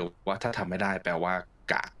มันจะเจอว่าถ้าทำไม่ได้แปลว่า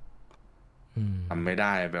กะทำไม่ไ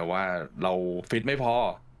ด้แปลว่าเราฟิตไม่พอ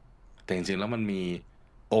แต่จริงๆแล้วมันมี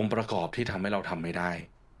องค์ประกอบที่ทำให้เราทำไม่ได้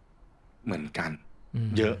เหมือนกัน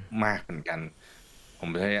เยอะมากเหมือนกัน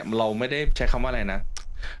เราไม่ได้ใช้คำว่าอะไรนะ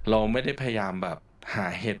เราไม่ได้พยายามแบบหา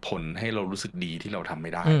เหตุผลให้เรารู้สึกดีที่เราทำไ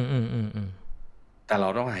ม่ได้ แต่เรา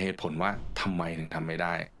ต้องหาเหตุผลว่าทำไมถึงทำไม่ไ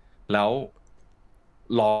ด้แล้ว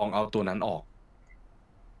ลองเอาตัวนั้นออก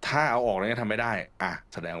ถ้าเอาออกแล้วยังทำไม่ได้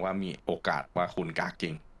แสดงว่ามีโอกาสว่าคุณกากเ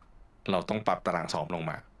ก่งเราต้องปรับตารางซ้อมลง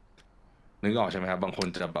มานึกออกใช่ไหมครับบางคน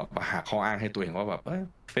จะแบบหาข้ออ้างให้ตัวเองว่าแบบ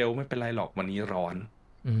เฟลไม่เป็นไรหรอกวันนี้ร้อน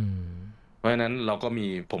เพราะฉะนั้นเราก็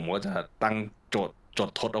ผมก็จะตั้งจด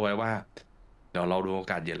ทดเอาไว้ว่าเดี๋ยวเราดูโอ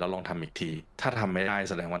กาสเย็นแล้วลองทำอีกทีถ้าทำไม่ได้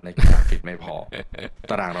แสดงว่าในกีฬาฟิตไม่พอ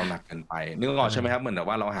ตารางเราหนักเกินไปนึกออกใช่ไหมครับเหมือนแบบ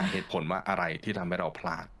ว่าเราหาเหตุผลว่าอะไรที่ทำให้เราพล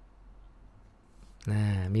าด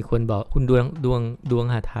มีคนบอกคุณดวง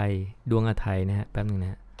หาไทยนะฮะแป๊บนึงน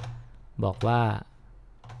ะบอกว่า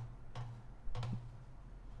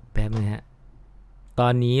แป๊บนึงฮะตอ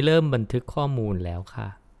นนี้เริ่มบันทึกข้อมูลแล้วค่ะ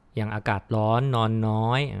อย่างอากาศร้อนนอนน้อ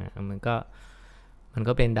ยมัน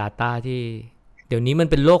ก็เป็น data ที่เดี๋ยวนี้มัน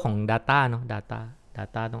เป็นโลกของ data เนาะ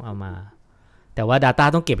data ต้องเอามาแต่ว่า data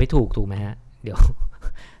ต้องเก็บให้ถูกไหมฮะเดี๋ยว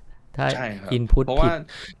ถ้า input เพราะว่า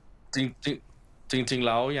จริงแ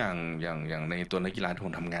ล้วอย่างในตัวนักกีฬาที่ผ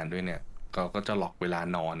มทำงานด้วยเนี่ยก็จะล็อกเวลา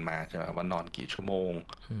นอนมาใช่ไหมว่านอนกี่ชั่วโมง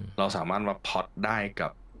เราสามารถมาพล็อตได้กั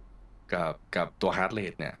บตัว heart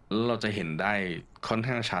rate เนี่ยแล้วเราจะเห็นได้ค่อน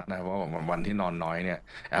ข้างชัดนะว่าวันที่นอนน้อยเนี่ย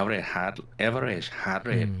average heart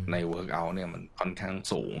rate ใน workout เนี่ยมันค่อนข้าง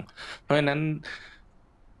สูงเพราะฉะนั้น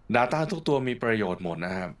data ทุกตัวมีประโยชน์หมดน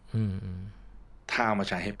ะครับถ้าเอามา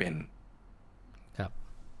ใช้ให้เป็นครับ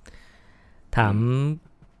ถาม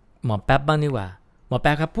หมอแป๊บบ้างดีกว่าหมอแ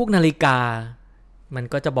ป๊บครับพวกนาฬิกามัน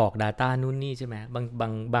ก็จะบอก data นู่นนี่ใช่ไหม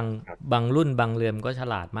บางรุ่นบางเรือนก็ฉ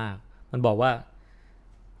ลาดมากมันบอกว่า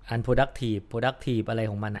unproductive อะไร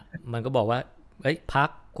ของมันมันก็บอกว่าพัก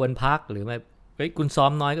ควรพักหรือไม่คุณซ้อ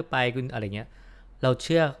มน้อยก็ไปคุณอะไรเงี้ยเราเ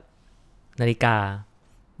ชื่อนาฬิกา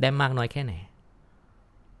ได้มากน้อยแค่ไหน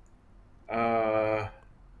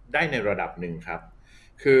ได้ในระดับหนึ่งครับ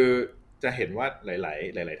คือจะเห็นว่าห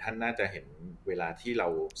ลายท่านน่าจะเห็นเวลาที่เรา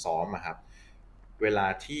ซ้อมครับเวลา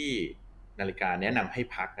ที่นาฬิกาแนะนำให้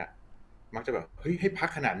พักมักจะแบบเฮ้ยให้พัก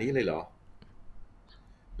ขนาดนี้เลยเหรอ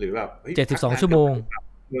หรือแบบ72 ชั่วโมง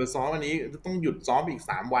ซ้อมอันนี้ต้องหยุดซ้อมอีก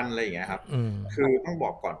3 วันอะไรอย่างเงี้ยครับคือต้องบ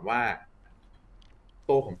อกก่อนว่า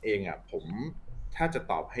ตัวผมเองผมถ้าจะ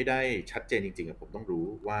ตอบให้ได้ชัดเจนจริงๆผมต้องรู้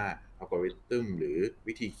ว่าอัลกอริทึมหรือ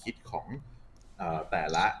วิธีคิดของแต่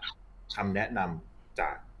ละคำแนะนำจ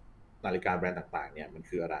ากนาฬิกาแบรนด์ต่างๆเนี่ยมัน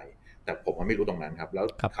คืออะไรแต่ผมไม่รู้ตรงนั้นครับแล้ว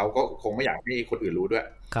เขาก็คงไม่อยากให้คนอื่นรู้ด้วย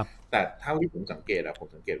แต่เท่าที่ผมสังเกตผม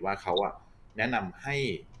สังเกตว่าเขาแนะนำให้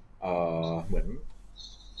เหมือน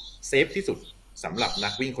เซฟที่สุดสำหรับนั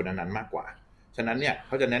กวิ่งคนนั้นๆมากกว่าฉะนั้นเนี่ยเ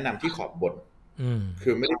ขาจะแนะนำที่ขอบบนคื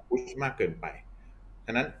อไม่ได้พุชมากเกินไปฉ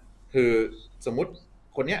ะนั้นคือสมมุติ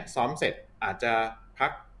คนเนี้ยซ้อมเสร็จอาจจะพั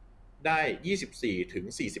กได้24 ถึง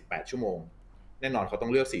 48 ชั่วโมงแน่นอนเขาต้อ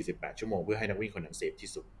งเลือก48 ชั่วโมงเพื่อให้นักวิ่งคนนั้นเซฟที่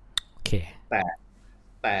สุด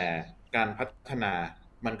แต่การพัฒนา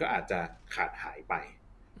มันก็อาจจะขาดหายไป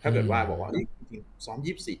ถ้าเกิดว่าบอกว่าจริงๆซ้อม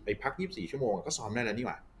24ไปพัก24 ชั่วโมงก็ซ้อมได้แล้วนี่ห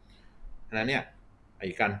ว่าฉะนั้นเนี่ย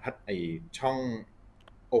การช่อง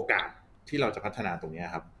โอกาสที่เราจะพัฒนาตรงนี้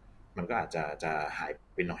ครับมันก็อาจจะหาย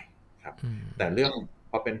ไปหน่อยครับแต่เรื่อง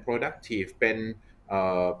พอเป็น productive เป็น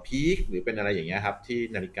peak หรือเป็นอะไรอย่างเงี้ยครับที่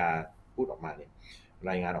นาฬิกาพูดออกมาเนี่ย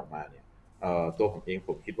รายงานออกมาเนี่ยตัวผมเองผ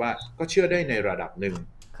มคิดว่าก็เชื่อได้ในระดับหนึ่ง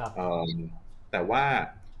แต่ว่า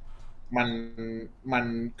มัน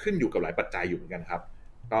ขึ้นอยู่กับหลายปัจจัยอยู่เหมือนกันครับ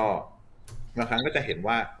ก็บางครั้งก็จะเห็น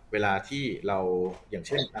ว่าเวลาที่เราอย่างเ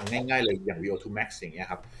ช่นง่ายๆเลยอย่าง VO2 max อย่างเงี้ย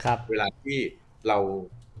ครับเวลาที่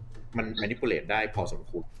มัน manipulate ได้พอสม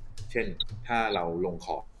ควรเช่นถ้าเราลงข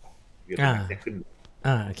อบ VO2 max จะขึ้น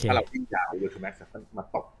ถ้าเราวิ่งยาว VO2 max จะมา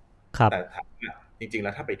ตกแต่จริงๆแล้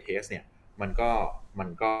วถ้าไปเทสเนี่ยมัน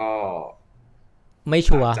ก็ไม่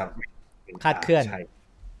ชัวร์คาดเคลื่อน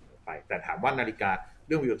ไปแต่ถามว่านาฬิกาเ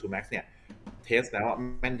รื่อง VO2 max เนี่ยเทสแล้ว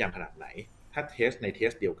แม่นยำขนาดไหนถ้าเทสในเท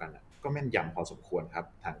สเดียวกันก็แม่นยำพอสมควรครับ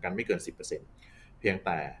ห่างกันไม่เกิน 10% เพียงแ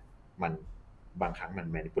ต่มันบางครั้งมัน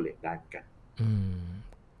manipulate ได้เหมือนกัน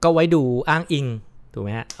ก็ไว้ดูอ้างอิงถูกไห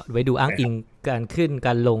มฮะไว้ดูอ้างอิงการขึ้นก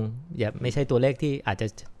ารลงอย่าไม่ใช่ตัวเลขที่อาจจะ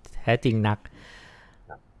แท้จริงนัก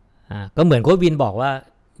ก็เหมือนโค้ชวินบอกว่า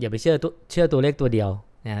อย่าไปเชื่อตัวเลขตัวเดียว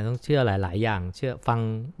นะต้องเชื่อหลายๆอย่างเชื่อฟัง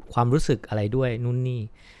ความรู้สึกอะไรด้วยนู่นนี่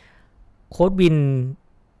โค้ชวิน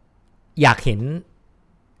อยากเห็น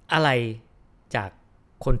อะไรจาก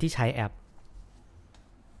คนที่ใช้แอป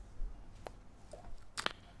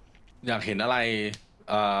อยากเห็นอะไร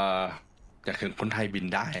อยากเห็นคนไทยบิน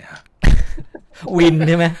ได้ฮะวินใ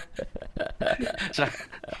ช่ไหมใช่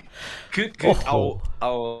คือ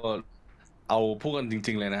เอาพูดกันจ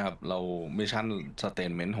ริงๆเลยนะครับเรามิชชั่นสเต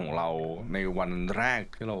ทเมนต์ของเราในวันแรก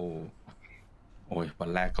ที่เราวัน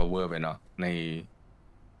แรกก็เวอร์ไปเนาะใน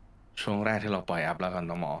ช่วงแรกที่เราปล่อยแอปแล้วกัน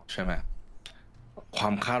น้องหมอใช่ไหม ควา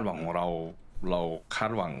มคาดหวังของเราคา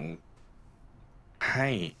ดหวังให้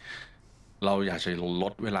เราอยากจะล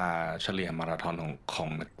ดเวลาเฉลี่ยมาราธอนของ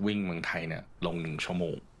นักวิ่งเมืองไทยเนี่ยลง1 ชั่วโม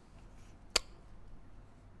ง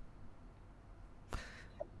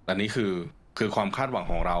อันนี้คือความคาดหวัง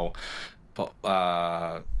ของเรา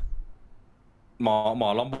หมอ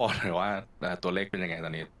ลองบอกหน่อยว่าตัวเลขเป็นยังไงต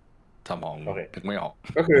อนนี้สมองนึกไม่ออก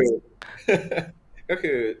ก็คือ ก็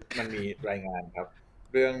คือมันมีรายงานครับ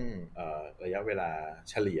เรื่องระยะเวลา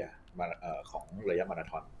เฉลี่ยของระยะมารา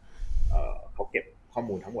ธอนเขาเก็บข้อ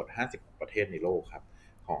มูลทั้งหมด50ประเทศในโลกครับ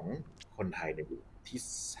ของคนไทยเนี่ยอยู่ที่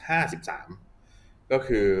53ก็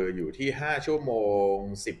คืออยู่ที่5 ชั่วโมง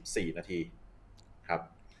 14 นาทีครับ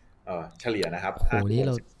เฉลี่ยนะครับโหนี่เ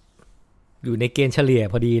ราอยู่ในเกณฑ์เฉลี่ย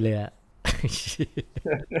พอดีเลยอะ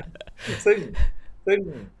ซึ่ง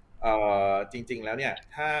จริงๆแล้วเนี่ย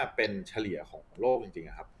ถ้าเป็นเฉลี่ยของโลกจริง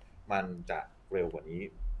ๆครับมันจะเร็วกว่านี้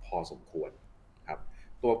พอสมควรครับ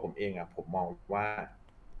ตัวผมเองผมมองว่า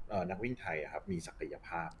นักวิ่งไทยครับมีศักยภ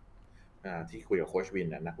าพที่คุยกับโค้ชวิน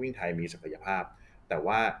นักวิ่งไทยมีศักยภาพแต่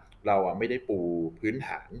ว่าเราไม่ได้ปูพื้นฐ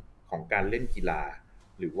านของการเล่นกีฬา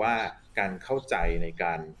หรือว่าการเข้าใจในก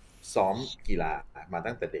ารซ้อมกีฬามา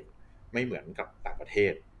ตั้งแต่เด็กไม่เหมือนกับต่างประเท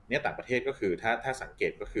ศเนี่ยต่างประเทศก็คือถ้าสังเก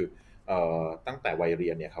ตก็คือตั้งแต่วัยเรี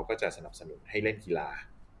ยนเนี่ยเขาก็จะสนับสนุนให้เล่นกีฬา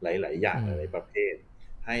หลายๆอย่างหลายประเภท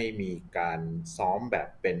ให้มีการซ้อมแบบ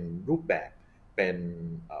เป็นรูปแบบเป็น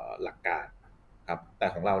หลักการครับแต่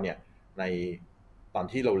ของเราเนี่ยในตอน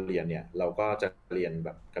ที่เราเรียนเนี่ยเราก็จะเรียนแบ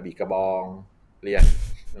บกระบี่กระบองเรียน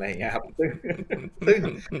อะไรอย่างเงี้ยครับซึ่ง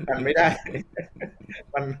มันไม่ได้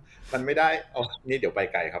มันไม่ได้อ๋อนี่เดี๋ยวไป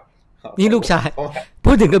ไกลครับนี่ลูกชาย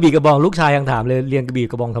พูดถึงกระบี่กระบองลูกชายยังถามเลยเรียนกระบี่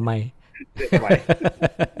กระบองทำไม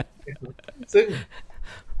ซึ่ง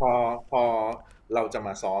พอเราจะม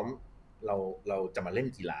าซ้อมเราจะมาเล่น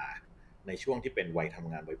กีฬาในช่วงที่เป็นวัยท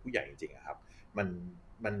ำงานวัยผู้ใหญ่จริงๆครับ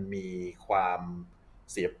มันมีความ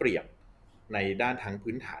เสียเปรียบในด้านทั้ง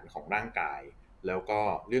พื้นฐานของร่างกายแล้วก็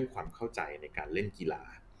เรื่องความเข้าใจในการเล่นกีฬา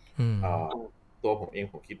ตัวผมเอง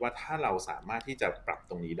ผมคิดว่าถ้าเราสามารถที่จะปรับ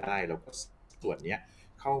ตรงนี้ได้แล้วก็ส่วนนี้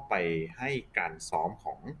เข้าไปให้การซ้อมข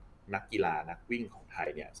องนักกีฬานักวิ่งของไทย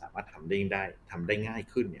เนี่ยสามารถทำได้ง่าย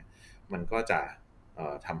ขึ้นเนี่ยมันก็จะ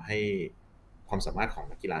ทำให้ความสามารถของ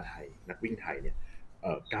นักกีฬาไทยนักวิ่งไทยเนี่ย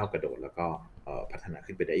ก้าวกระโดดแล้วก็พัฒนา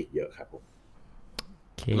ขึ้นไปได้อีกเยอะครับผม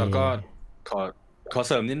แล้วก็ขอ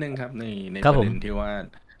เสริมนิดนึงครับในประเด็นที่ว่า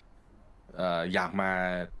อยากมา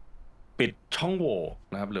ปิดช่องโหว่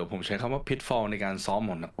นะครับหรือผมใช้คำว่า pitfall ในการซ้อม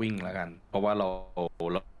ของนักวิ่งแล้วกันเพราะว่าเรา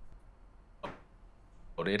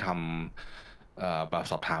ได้ทำแบบ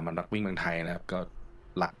สอบถามนักวิ่งเมืองไทยนะครับก็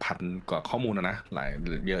หลักพันกว่าข้อมูลนะหลาย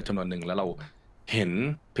เยอะจำนวนหนึ่งแล้วเราเห็น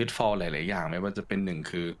pitfall หลายๆอย่างไม่ว่าจะเป็นหนึ่ง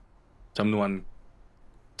คือจำนวน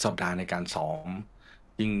สัปดาห์ในการซ้อม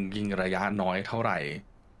ยิ่งระยะน้อยเท่าไหร่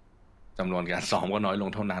จำนวนการซ้อมก็น้อยลง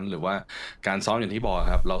เท่านั้นหรือว่าการซ้อมอย่างที่บอก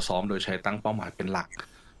ครับเราซ้อมโดยใช้ตั้งเป้าหมายเป็นหลัก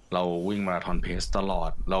เราวิ่งมาราธอนเพสตลอ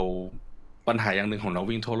ดเราปัญหาอย่างหนึ่งของเรา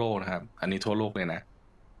วิ่งทั่วโลกนะครับอันนี้ทั่วโลกเลยนะ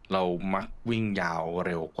เรามักวิ่งยาวเ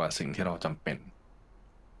ร็วกว่าสิ่งที่เราจำเป็น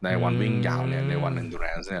ในวันวิ่งยาวเนี่ยในวัน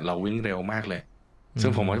endurance เนี่ยเราวิ่งเร็วมากเลยซึ่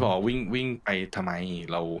งผมก็จะบอกว่าวิ่งไปทำไม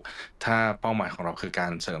เราถ้าเป้าหมายของเราคือกา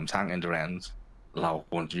รเสริมสร้าง endurance เรา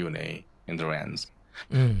ควรจะอยู่ใน endurance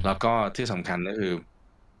แล้วก็ที่สำคัญก็คือ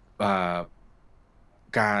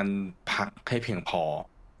การพักให้เพียงพอ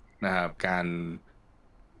นะครับ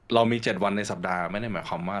เรามี7วันในสัปดาห์ไม่ได้หมายค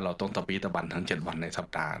วามว่าเราต้องตะบี้ตะบันทั้ง7วันในสัป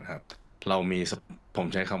ดาห์นะครับเรามีผม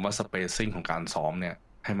ใช้คำว่า spacing ของการซ้อมเนี่ย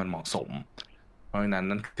ให้มันเหมาะสมเพราะฉะนั้น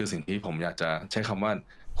นั่นคือสิ่งที่ผมอยากจะใช้คำว่า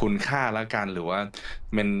คุณค่าและการหรือว่า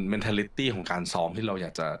mentality ของการซ้อมที่เราอย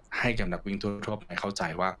ากจะให้กับนักวิ่งทั่วไปเข้าใจ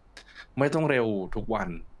ว่าไม่ต้องเร็วทุกวัน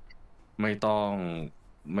ไม่ต้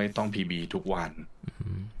อง PB ทุกวัน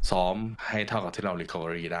ซ้อมให้เท่ากับที่เรา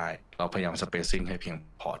recovery ได้เราพยายาม spacing ให้เพียง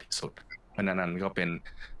พอที่สุดเพราะนั้นก็เป็น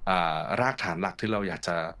รากฐานหลักที่เราอยากจ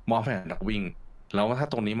ะมอบให้นักวิ่งแล้วถ้า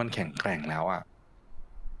ตรงนี้มันแข็งแกร่งแล้ว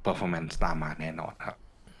performance ตามมาแน่นอนครับ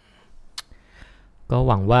ก็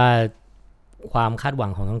หวังว่าความคาดหวั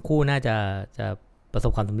งของทั้งคู่น่าจะประส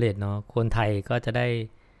บความสำเร็จเนาะคนไทยก็จะได้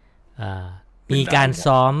มีการ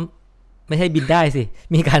ซ้อมไม่ใช่บินได้สิ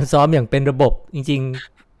มีการซ้อมอย่างเป็นระบบจริง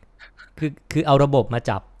ๆคือเอาระบบมา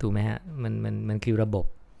จับถูกไหมฮะมันคือระบบ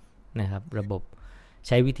นะครับระบบใ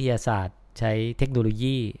ช้วิทยาศาสตร์ใช้เทคโนโล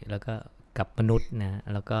ยีแล้วก็กับมนุษย์นะ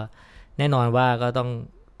แล้วก็แน่นอนว่าก็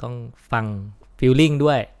ต้องฟัง feeling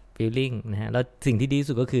ด้วย feeling นะฮะแล้วสิ่งที่ดีที่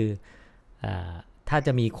สุดก็คือถ้าจ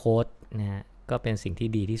ะมีโค้ชนะฮะก็เป็นสิ่งที่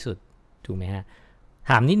ดีที่สุดถูกไหมฮะ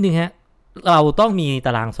ถามนิดนึงฮะเราต้องมีต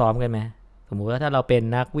ารางซ้อมกันไหมสมมุติว่าถ้าเราเป็น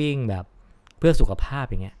นักวิ่งแบบเพื่อสุขภาพ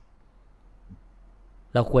อย่างเงี้ย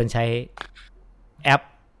เราควรใช้ แอป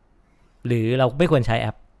หรือเราไม่ควรใช้แอ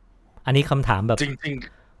ปอันนี้คำถามแบบจริง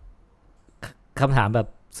คำถามแบบ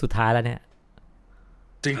สุดท้ายแล้วเนี่ย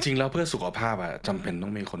จริงแล้วเพื่อสุขภาพอะจำเป็นต้อ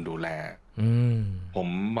งมีคนดูแลผม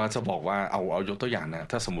มาจะบอกว่าเอายกตัวอย่างนะ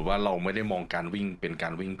ถ้าสมมุติว่าเราไม่ได้มองการวิ่งเป็นกา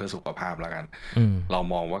รวิ่งเพื่อสุขภาพแล้วกันเรา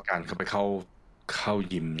มองว่าการไปเข้า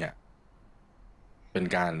ยิมเนี่ยเป็น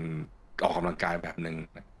การออกกำลังกายแบบหนึ่ง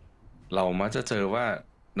เรามักจะเจอว่า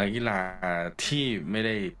นักกีฬาที่ไม่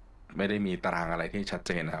ได้มีตารางอะไรที่ชัดเ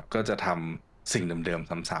จนนะครับก็จะทำสิ่งเดิมๆ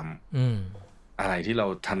ซ้ำๆอะไรที่เรา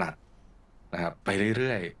ถนัดนะครับไปเ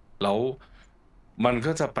รื่อยๆแล้วมัน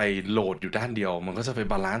ก็จะไปโหลดอยู่ด้านเดียวมันก็จะไป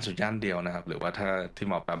บาลานซ์อยู่ด้านเดียวนะครับหรือว่าถ้าที่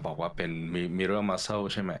หมอแปมบอกว่าเป็น mirror muscle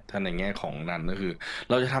ใช่ไหมถ้าในแง่ของนั้นก็คือ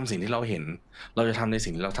เราจะทำสิ่งที่เราเห็นเราจะทำใน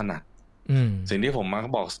สิ่งที่เราถนัดสิ่งที่ผมมัก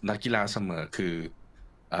บอกนักกีฬาเสมอคือ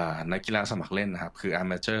นักกีฬาสมัครเล่นนะครับคือ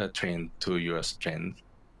amateur train to your strength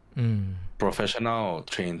professional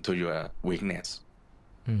train to your weakness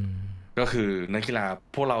ก็คือนักกีฬา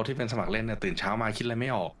พวกเราที่เป็นสมัครเล่นเนี่ยตื่นเช้ามาคิดอะไรไ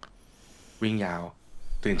ม่ออกวิ่งยาว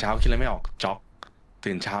ตื่นเช้าคิดอะไรไม่ออกจ็อก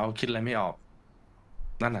ตื่นเช้าคิดอะไรไม่ออก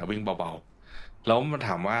นั่นแหละวิ่งเบาๆแล้วมันถ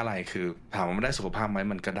ามว่าอะไรคือถามว่ามันได้สุขภาพไหม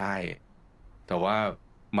มันก็ได้แต่ว่า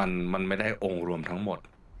มันไม่ได้องค์รวมทั้งหมด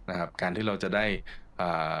นะครับการที่เราจะได้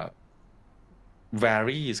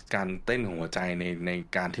varies การเต้นของหัวใจใน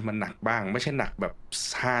การที่มันหนักบ้างไม่ใช่หนักแบบ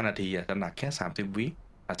5นาทีอาจจะหนักแค่30วิ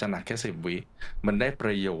อาจจะหนักแค่10วิมันได้ป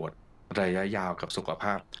ระโยชน์ระยะยาวกับสุขภ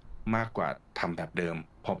าพมากกว่าทำแบบเดิม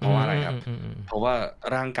เพราะว่าอะไรครับเพราะว่า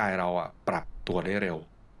ร่างกายเราอ่ะปรับตัวได้เร็ว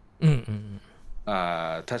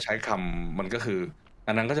ถ้าใช้คำมันก็คือ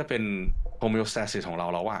อันนั้นก็จะเป็น homeostasis ของเรา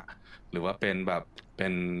แล้วอะหรือว่าเป็นแบบเป็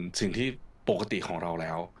นสิ่งที่ปกติของเราแ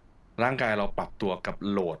ล้วร่างกายเราปรับตัวกับ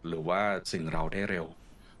โหลดหรือว่าสิ่งเราได้เร็ว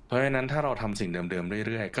เพราะฉะนั้นถ้าเราทำสิ่งเดิมๆ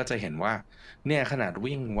เรื่อยๆก็จะเห็นว่าเนี่ยขนาด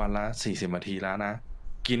วิ่งวันละ40นาทีแล้วนะ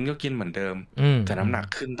กินก็กินเหมือนเดิมแต่น้ำหนัก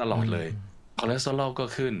ขึ้นตลอดเลยคอเลสเตอรอลก็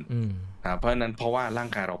ขึ้นเพราะฉะนั้นเพราะว่าร่าง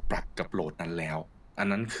กายเราปรับกับโหลดนั้นแล้วอัน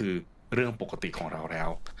นั้นคือเรื่องปกติของเราแล้ว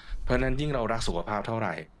เพราะฉะนั้นยิ่งเรารักสุขภาพเท่าไห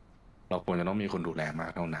ร่เราควรจะต้องมีคนดูแลมา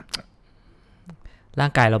กเท่านั้นร่า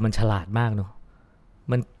งกายเรามันฉลาดมากเนาะ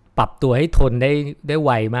มันปรับตัวให้ทนได้ไ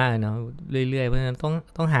วมากเนาะเรื่อยๆเพราะฉะนั้น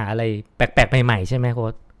ต้องหาอะไรแปลกๆใหม่ๆใช่ไหมโค้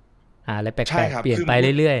ชหาอะไรแปลกๆเปลี่ยนไป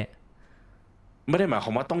เรื่อยๆไม่ได้หมายคว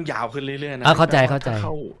ามว่าต้องยาวขึ้นเรื่อยๆนะเข้าใจเ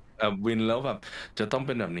ข้าวินแล้วแบบจะต้องเ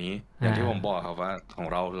ป็นแบบนี้อย่างที่ผมบอกครับว่าของ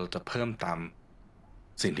เราจะเพิ่มตาม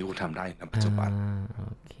สิ่งที่คุณทำได้ในปัจจุบัน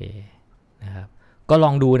โอเคนะครับก็ล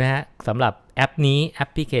องดูนะฮะสำหรับแอปนี้แอป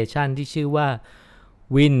พลิเคชันที่ชื่อว่า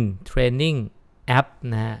Win Training App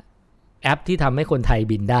นะฮะแอปที่ทำให้คนไทย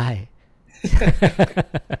บินได้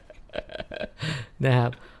นะครั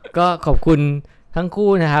บก็ขอบคุณทั้งคู่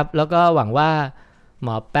นะครับแล้วก็หวังว่าหม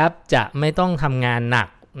อแป๊บจะไม่ต้องทำงานหนัก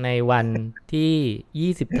ในวันที่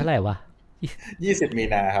20เท่าไหร่วะ20มี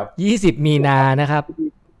นาครับ20มีนานะครับ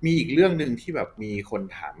มีอีกเรื่องนึงที่แบบมีคน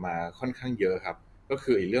ถามมาค่อนข้างเยอะครับก็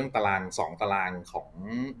คือเรื่องตาราง2ตารางของ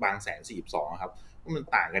บางแสน42ครับว่ามัน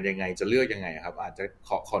ต่างกันยังไงจะเลือกยังไงครับอาจจะ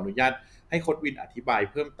ขออนุญาตให้โค้ชวินอธิบาย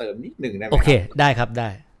เพิ่มเติมนิดนึงได้ไหมโอเคได้ครับได้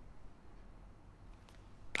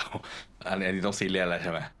อันนี้ต้องซีเรียสแล้วใ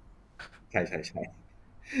ช่ไหมใช่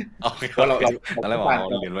โอเคเราอะไรบอก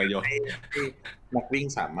เราเรียนไว้โยให้นักวิ่ง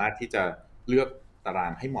สามารถที่จะเลือกตารา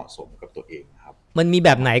งให้เหมาะสมกับตัวเองครับมันมีแบ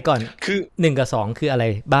บไหนก่อนคือ1กับ2คืออะไร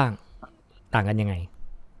บ้างต่างกันยังไง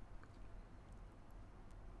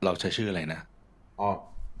เราใช้ชื่ออะไรนะ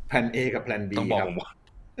แพลน A กับแพลน B ต้องบ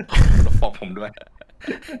อกผมด้วย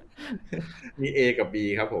มี A กับ B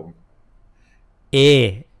ครับผม A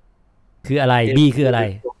คืออะไร B คืออะไร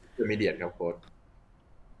Intermediate ครับโค้ช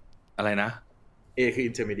อะไรนะ A คือ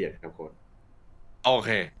Intermediate ครับโค้ชโอเ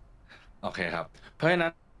คครับเพราะฉะนั้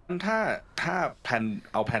นถ้าแผ่น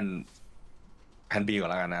เอาแผ่น B ก่อน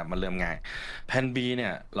แล้วกันนะมันเริ่มง่ายแผ่น B เนี่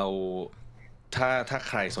ยเราถ้า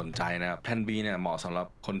ใครสนใจนะแผ่น B เนี่ยเหมาะสำหรับ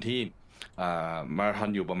คนที่มาราธอน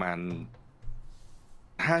อยู่ประมาณ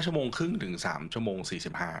5 ชั่วโมงครึ่งถึง3 ชั่วโมง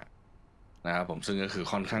 45นะครับผมซึ่งก็คือ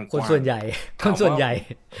ค่อนข้างกว้างคนส่วนใหญ่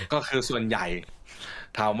ก็คือส่วนใหญ่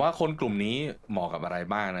ถามว่าคนกลุ่มนี้เหมาะกับอะไร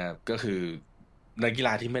บ้างนะครับก็คือนักกีฬ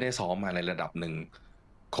าที่ไม่ได้ซ้อมมาในระดับหนึ่ง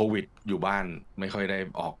โควิดอยู่บ้านไม่ค่อยได้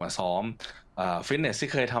ออกมาซ้อมฟิตเนส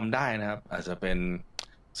ที่เคยทำได้นะครับอาจจะเป็น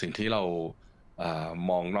สิ่งที่เรา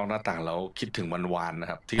มองนอกหน้าต่างแล้วคิดถึงวานๆนะ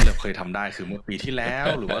ครับที่เราเคยทำได้คือเมื่อปีที่แล้ว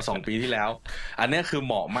หรือว่า2 ปีที่แล้วอันนี้คือเ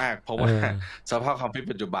หมาะมากเพราะว่าสภาพความฟิต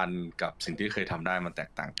ปัจจุบันกับสิ่งที่เคยทำได้มันแต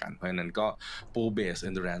กต่างกันเพราะฉะนั้นก็ปูเบส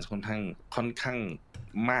endurance ค่อนข้าง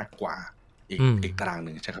มากกว่าอีกตารางห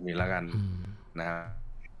นึ่งใช้คำนี้แล้วกันนะครับ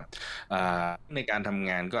ในการทำ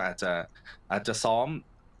งานก็อาจจะซ้อม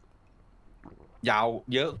ยาว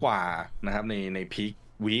เยอะกว่านะครับในพีค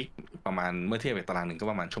วีคประมาณเมื่อเทียบกับตารางหนึ่งก็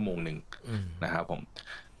ประมาณชั่วโมงหนึ่งนะครับผม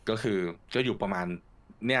ก็อยู่ประมาณ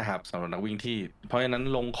เนี่ยครับสำหรับนักวิ่งที่เพราะฉะนั้น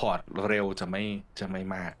ลงคอร์ดเร็วจะไม่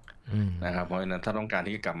มากนะครับเพราะฉะนั้นถ้าต้องการ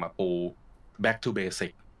ที่จะกลับมาปู back to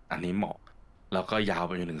basic อันนี้เหมาะแล้วก็ยาวไ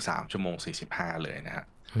ปจนถึง3 ชั่วโมง 45เลยนะฮะ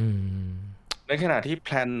ในขณะที่แพ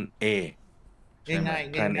ลน A ง่าย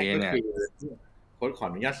ๆก็คือโค้ชขอ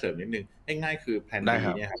อนุญาตเสริมนิดนึงง่ายๆคือแพลน B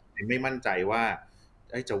เนี่ยครับไม่มั่นใจว่า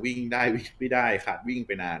จะวิ่งได้วิ่งไม่ได้ขาดวิ่งไ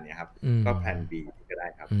ปนานเนี่ยครับก็แพลน B ก็ได้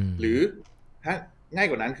ครับหรือถ้าง่าย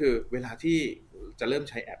กว่านั้นคือเวลาที่จะเริ่ม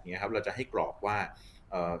ใช้แอปนี้ครับเราจะให้กรอบว่า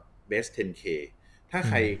best 10k ถ้า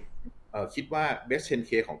ใครคิดว่า best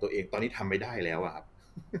 10k ของตัวเองตอนนี้ทำไม่ได้แล้วอะครับ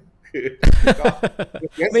คือ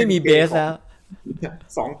ก็ไม่มีเบสแล้ว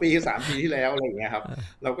2 ปี 3 ปีที่แล้วอะไรอย่างเงี้ยครับ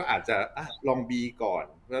เราก็อาจจะลอง B ก่อน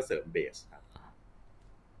เพื่อเสริมเบสครับ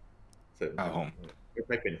เสริมผม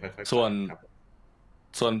ค่อยๆเป็นค่อยๆ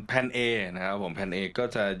ส่วนแพน A นะครับผมแพน A ก็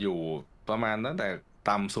จะอยู่ประมาณตั้งแต่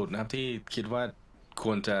ต่ำสุดนะครับที่คิดว่าค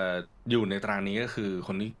วรจะอยู่ในตารางนี้ก็คือค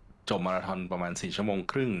นที่จบมาราธอนประมาณ4 ชั่วโมง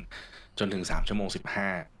ครึ่งจนถึง3 ชั่วโมง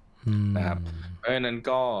 15นะครับเพราะฉะนั้น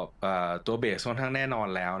ก็ตัวเบสค่อนข้างแน่นอน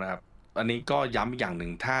แล้วนะครับอันนี้ก็ย้ำอย่างหนึ่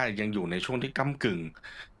งถ้ายังอยู่ในช่วงที่ก้ำกึ่ง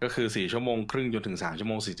ก็คือ4 ชั่วโมงครึ่งจนถึง3 ชั่ว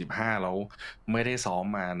โมง 45แล้วไม่ได้ซ้อม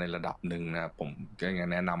มาในระดับหนึ่งนะครับผมก็ยัง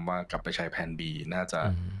แนะนำว่ากลับไปใช้แผน B น่าจะ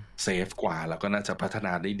เซฟกว่าแล้วก็น่าจะพัฒน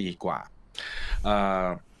าได้ดีกว่า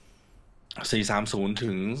430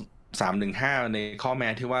 ถึง 315ในข้อแม้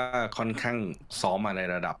ที่ว่าค่อนข้างซ้อมมาใน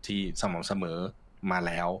ระดับที่สม่ำเสมอมาแ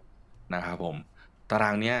ล้วนะครับผมตาร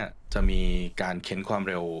างเนี้ยจะมีการเค้นความ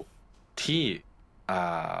เร็วที่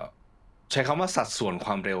ใช้คำว่าสัดส่วนค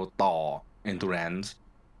วามเร็วต่อ endurance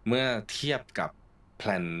เมื่อเทียบกับ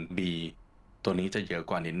plan B ตัวนี้จะเยอะ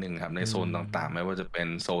กว่านิดนึงครับในโซนต่างๆไม่ว่าจะเป็น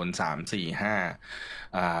โซน3 4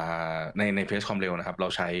 5ในเพจความเร็วนะครับเรา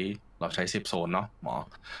ใช้10โซนเนาะหมอ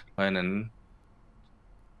เพราะฉะนั้น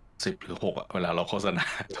10 หรือ 6เวลาเราโฆษณา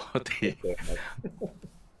โทษที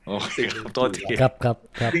โอเคโทษทีครับ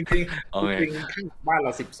จริงๆบ้านเร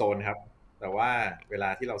า10โซนครับแต่ว่าเวลา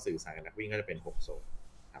ที่เราสื่อสารกับนักวิ่งก็จะเป็น6โซน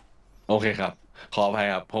ครับโอเคครับขออภัย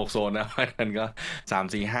ครับ6โซนนะเพราะฉะนั้นก็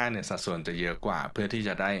3 4 5เนี่ยสัดส่วนจะเยอะกว่าเพื่อที่จ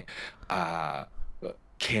ะได้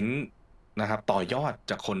เค้นนะครับต่อยอด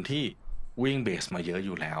จากคนที่วิ่งเบสมาเยอะอ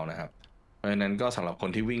ยู่แล้วนะครับเพราะฉะนั้นก็สำหรับคน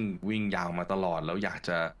ที่วิ่งยาวมาตลอดแล้วอยากจ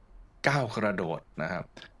ะก้าวกระโดดนะครับ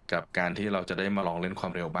กับการที่เราจะได้มาลองเล่นควา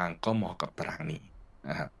มเร็วบ้างก็เหมาะกับตารางนี้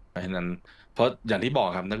นะครับเพราะฉะนั้นเพราะอย่างที่บอก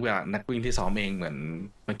ครับนักวิ่งที่ซ้อมเองเหมือน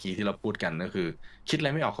เมื่อกี้ที่เราพูดกันก็คือคิดอะไร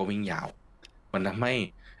ไม่ออกก็วิ่งยาวมันทำให้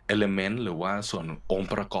element หรือว่าส่วนองค์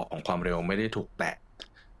ประกอบของความเร็วไม่ได้ถูกแตะ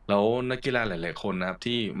แล้วนักกีฬาหลายๆคนนะครับ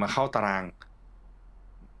ที่มาเข้าตาราง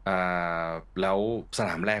แล้วสน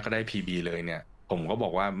ามแรกก็ได้ PB เลยเนี่ยผมก็บอ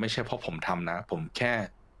กว่าไม่ใช่เพราะผมทำนะผมแค่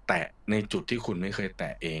แตะในจุดที่คุณไม่เคยแต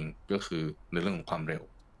ะเองก็คือในเรื่องของความเร็ว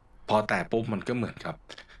พอแตะปุ๊บมันก็เหมือ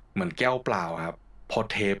นแก้วเปล่าครับพอ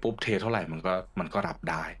เทปุ๊บเทเท่าไหร่มันก็รับ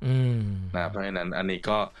ได้นะเพราะฉะนั้นอันนี้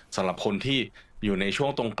ก็สำหรับคนที่อยู่ในช่ว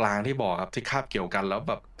งตรงกลางที่บอกครับที่คาบเกี่ยวกันแล้ว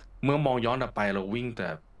แบบเมื่อมองย้อนกลับไปเราวิ่งแต่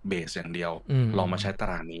เบสอย่างเดียวลองมาใช้ตา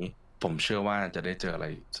รางนี้ผมเชื่อว่าจะได้เจออะไร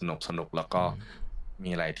สนุกแล้วก็มี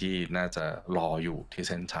อะไรที่น่าจะรออยู่ที่เ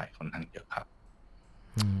ส้นชัยค่อนข้างเยอะครับ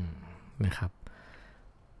นะครับ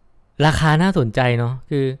ราคาน่าสนใจเนาะ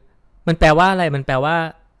คือมันแปลว่าอะไรมันแปล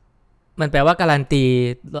ว่าการันตี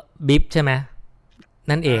บิฟใช่ไหม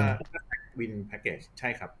นั่นเองวินแพ็กเกจใช่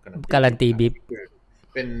ครับการันตีบิฟ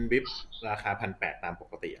เป็นบิฟราคา 1,800 ตามป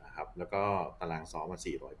กตินะครับแล้วก็ตารางซ้อมมา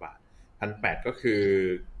400 บาท 1,800 ก็คือ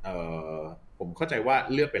ผมเข้าใจว่า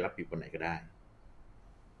เลือกไปรับบิฟวันไหนก็ได้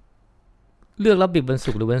เลือกรับบิฟวัน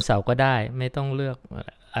ศุกร์หรือวันเสาร์ก็ได้ไม่ต้องเลือก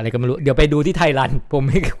อะไรก็ไม่รู้เดี๋ยวไปดูที่ไทยรันผม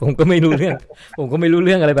ก็ไม่รู้เรื่อง ผมก็ไม่รู้เ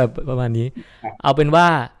รื่องอะไรแบบประมาณนี้เอาเป็นว่า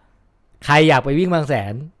ใครอยากไปวิ่งบางแส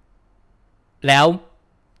นแล้ว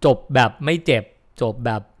จบแบบไม่เจ็บจ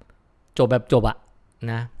บอะ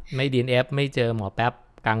นะไม่ DNF ไม่เจอหมอแป๊บ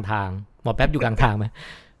กลางทางหมอแป๊บอยู่กลางทางไหม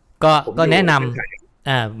ก็แนะน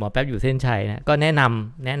ำหมอแป๊บอยู่เส้นชัยนะก็แนะน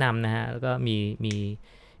ำนะฮะแล้วก็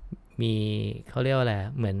มีเขาเรียกว่าอะไร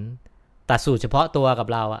เหมือนตัดสูตรเฉพาะตัวกับ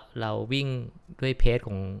เราอะเราวิ่งด้วยเพจข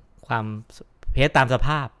องความเพจตามสภ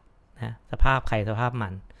าพนะสภาพใครสภาพมั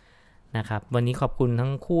นนะครับวันนี้ขอบคุณทั้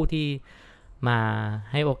งคู่ที่มา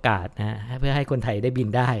ให้โอกาสนะเพื่อให้คนไทยได้บิน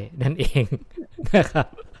ได้นั่นเองนะครับ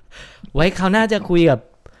ไว้คราวหน้าจะคุยกับ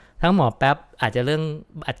ทั้งหมอแป๊บอาจจะเรื่อง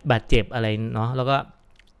บาดเจ็บอะไรเนาะแล้วก็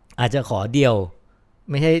อาจจะขอเดียว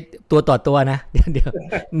ไม่ใช่ตัวต่อตัวนะเดียว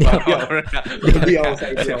ใส่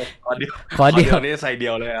เดียวขอเดียวนี่ใส่เดี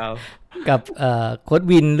ยวเลยเอากับโค้ด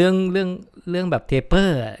วินเรื่องแบบเทเปอ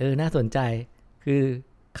ร์น่าสนใจคือ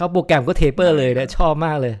เข้าโปรแกรมก็เทเปอร์เลยนะชอบม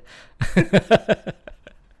ากเลย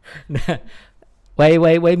ไ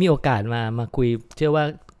ว้มีโอกาสมาคุยเชื่อว่า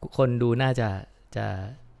คนดูน่า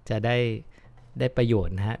จะได้ประโยช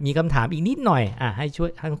น์นะฮะมีคำถามอีกนิดหน่อยให้ช่วย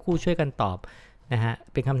ทั้งคู่ช่วยกันตอบนะฮะ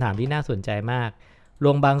เป็นคำถามที่น่าสนใจมากล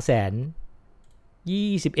งบางแสน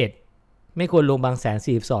21ไม่ควรลงบางแสน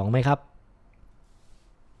42ไหมครับ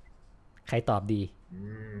ใครตอบดี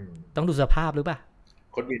ต้องดูสภาพหรือเปล่า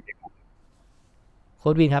โค้ชวิ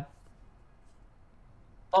นครับ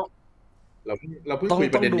เราเพิ่งคุย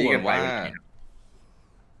ประเด็นนี้กันไป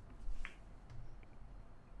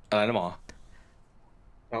อะไรนะหมอ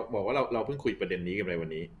เราบอกว่าเราเพิ่งคุยประเด็นนี้กันไปวัน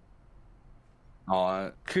นี้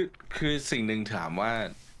คือสิ่งหนึ่งถามว่า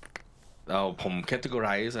ผม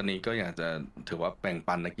categorize อันนี้ก็อยากจะถือว่าแบ่ง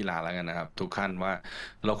ปันนักกีฬาแล้วกันนะครับทุกขั้นว่า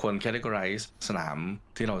เราควร categorize สนาม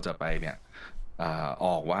ที่เราจะไปเนี่ยอ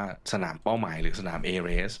อกว่าสนามเป้าหมายหรือสนาม A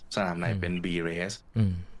race สนามไหนเป็น B race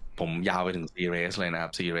ผมยาวไปถึง C race เลยนะครั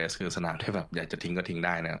บ C race คือสนามที่แบบอยากจะทิ้งก็ทิ้งไ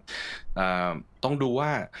ด้นะครับต้องดูว่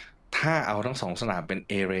าถ้าเอาทั้ง2สนามเป็น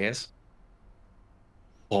A race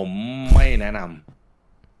ผมไม่แนะนำ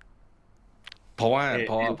เพราะว่า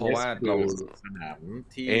เราสนาม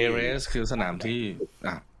ที่ A race คือสนามที่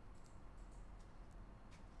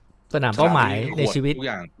สนามเป้าหมายในชีวิตทุก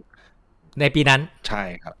อย่างในปีนั้นใช่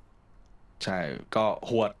ครับใช่ก็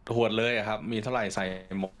หวดเลยครับมีเท่าไหร่ใส่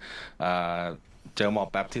หมดเจอหมอ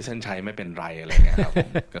แป๊บที่เส้นชัยไม่เป็นไรอะไรเงี้ยครับ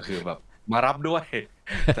ก็คือแบบมารับด้วย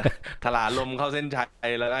ถลาลมเข้าเส้นชัย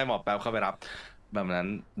แล้วได้หมอแป๊บเข้าไปรับแบบนั้น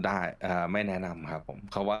ได้ไม่แนะนำครับผม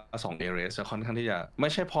เขาว่า2 A race จะค่อนข้างที่จะไม่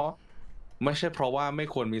ใช่เพราะว่าไม่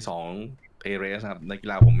ควรมี2 A race ครับในกี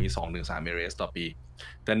ฬาผมมี 2-3 A race ต่อปี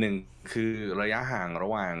แต่1คือระยะห่างระ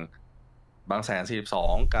หว่างบางแสน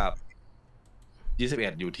42กับ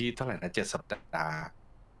21อยู่ที่เท่าไหร่นะ7สัปดาห์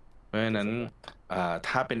เพราะฉะนั้น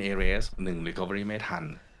ถ้าเป็น A race 1 recovery ไม่ทัน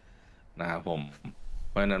นะครับผม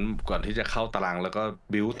เพราะฉะนั้นก่อนที่จะเข้าตารางแล้วก็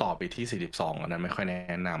บิวต่อไปที่42อันนั้นไม่ค่อยแน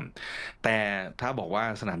ะนำแต่ถ้าบอกว่า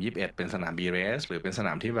สนาม21เป็นสนาม B race หรือเป็นสน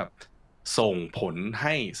ามที่แบบส่งผลใ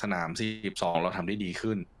ห้สนาม42เราทำได้ดี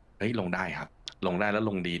ขึ้นลงได้ครับลงได้แล้ว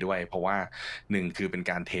ลงดีด้วยเพราะว่า1คือเป็น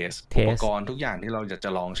การเทสอุปกรณ์ทุกอย่างที่เราจะ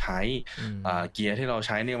ลองใช้เกียร์ที่เราใ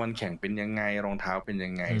ช้ในวันแข่งเป็นยังไงรองเท้าเป็นยั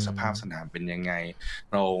งไงสภาพสนามเป็นยังไง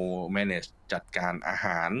เรา manage จัดการอาห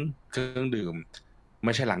ารเครื่องดื่มไ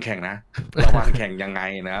ม่ใช่หลังแข่งนะระหว่างแข่งยังไง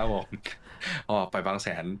นะครับผมไปบางแส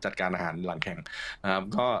นจัดการอาหารหลังแข่ง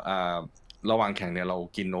ก็ระหว่างแข่งเนี่ยเรา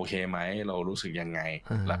กินโอเคไหมเรารู้สึกยังไง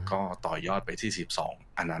แล้วก็ต่อยอดไปที่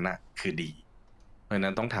12อันนั้นน่ะคือดีเพราะฉะ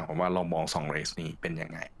นั้นต้องถามว่าเรามอง2เรสนี้เป็นยั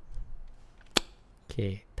งไงโอเค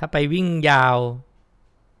ถ้าไปวิ่งยาว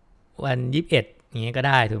วัน21อย่างเงี้ยก็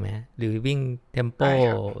ได้ถูกไหมหรือวิ่งเทมโป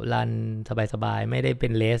รันสบายๆไม่ได้เป็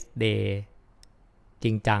นเลสเดย์จ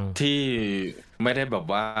ริงจังที่ไม่ได้แบบ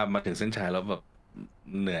ว่ามาถึงเส้นชัยแล้วแบบ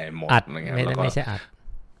เหนื่อยหมดอะไรเงี้ยไม่ใช่อัด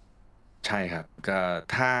ใช่ครับก็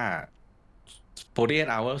ถ้า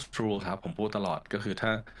48 hours rule ครับผมพูดตลอดก็คือ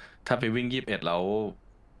ถ้าไปวิ่ง21แล้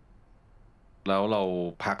วเรา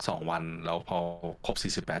พัก2วันแล้วพอครบ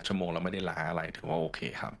48ชั่วโมงแล้วไม่ได้ล้าอะไรถือว่าโอเค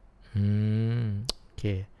ครับโอเค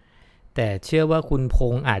แต่เชื่อว่าคุณพ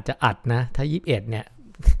งษ์อาจจะอัดนะถ้า21เนี่ย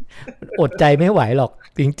อดใจไม่ไหวหรอก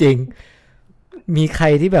จริงๆมีใคร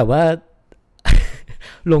ที่แบบว่า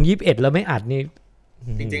ลง21แล้วไม่อัดนี่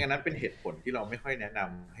จริงๆอันนั้นเป็นเหตุผลที่เราไม่ค่อยแนะน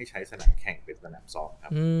ำให้ใช้สนามแข่งเป็นสนามซ้อมครั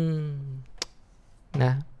บน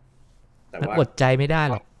ะแต่ว่าอดใจไม่ได้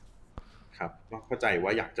หรอกครับก็เข้าใจว่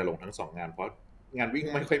าอยากจะลงทั้ง2งานเพราะงานวิ่ง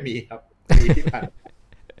ไม่ค่อยมีครับที่ผ่าน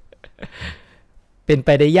เป็นไป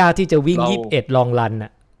ได้ยากที่จะวิ่ง21ลองรันน่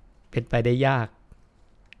ะเป็นไปได้ยาก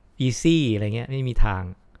อีซี่อะไรเงี้ยไม่มีทาง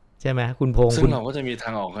ใช่ไหมคุณพงษ์ซึ่งเราก็จะมีท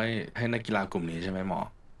างออกให้นักกีฬากลุ่มนี้ใช่ไหมหมอ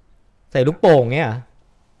ใส่ลูกโป่งเงี้ย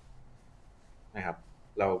นะครับ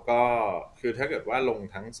เราก็คือถ้าเกิดว่าลง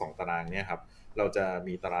ทั้ง2ตารางเนี่ยครับเราจะ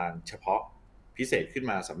มีตารางเฉพาะพิเศษขึ้น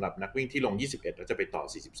มาสำหรับนักวิ่งที่ลง21แล้วจะไปต่อ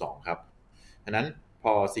42ครับฉะนั้นพ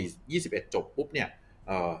อ21จบปุ๊บเนี่ย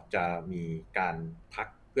จะมีการพัก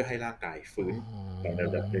เพื่อให้ร่างกายฟื้นในระ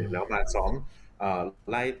ดับหนึ่งแล้วมาซ้อม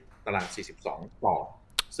ไล่ตาราง42ต่อ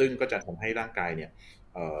ซึ่งก็จะทำให้ร่างกายเนี่ย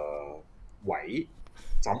ไหว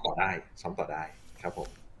ซ้อมต่อได้ครับผม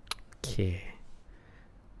โอเค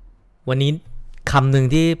วันนี้คำหนึ่ง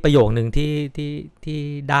ที่ประโยคหนึ่งที่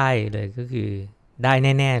ได้เลยก็คือได้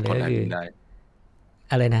แน่ๆเลยก็คือ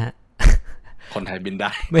อะไรนะฮะคนไทยบินไ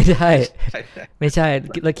ด้ไม่ใช่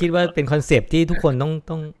เราคิดว่าเป็นคอนเซปต์ที่ทุกคน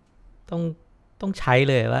ต้องใช้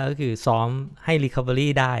เลยว่าก็คือซ้อมให้ recovery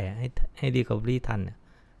ได้ให้ recovery ทัน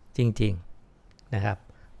จริงๆนะครับ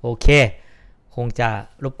โอเคคงจะ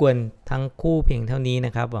รบกวนทั้งคู่เพียงเท่านี้น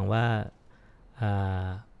ะครับหวังว่า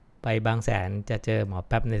ไปบางแสนจะเจอหมอแ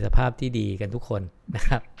ป๊บในสภาพที่ดีกันทุกคนนะค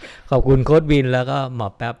รับขอบคุณโค้ชวินแล้วก็หมอ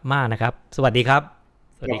แป๊บมากนะครับสวัสดีครับ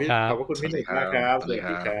สวัสดีครับขอบคุณพี่หนึ่งมากครับสวัสดีค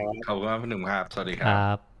รับขอบคุณพี่หนึ่งครับสวัสดีครั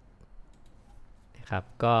บนะครับ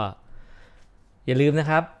ก็อย่าลืมนะ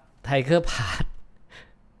ครับไทเกอร์พาร์ท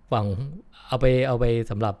หวังเอาไป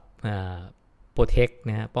สำหรับโปรเทค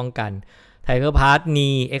นะฮะป้องกันไทเกอร์พาร์ทนี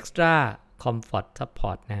เอ็กซ์ตร้าคอมฟอร์ตซัพพอ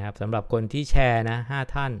ร์ตนะครับสำหรับคนที่แชร์นะ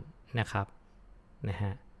5ท่านนะครับนะฮ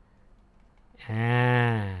ะ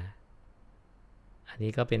อัน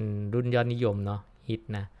นี้ก็เป็นรุ่นยอดนิยมเนาะฮิต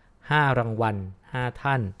นะ5รางวัล5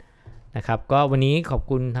ท่านนะครับก็วันนี้ขอบ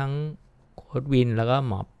คุณทั้งโค้ชวินแล้วก็ห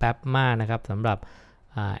มอแป๊บมากนะครับสำหรับ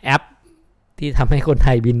แอปที่ทำให้คนไท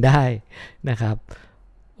ยบินได้นะครับ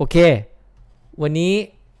โอเควันนี้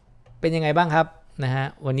เป็นยังไงบ้างครับนะฮะ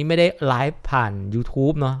วันนี้ไม่ได้ไลฟ์ผ่าน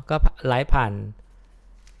YouTube เนาะก็ไลฟ์ผ่าน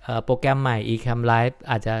โปรแกรมใหม่ eCam Live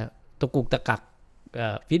อาจจะตะกุกตะกัก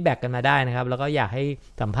ฟีดแบ็กกันมาได้นะครับแล้วก็อยากให้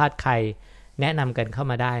สัมภาษณ์ใครแนะนำกันเข้า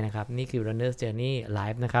มาได้นะครับนี่คือ Runner's Journey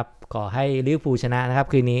Live นะครับขอให้ลิเวอร์พูลชนะนะครับ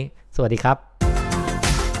คืนนี้สวัสดีครับ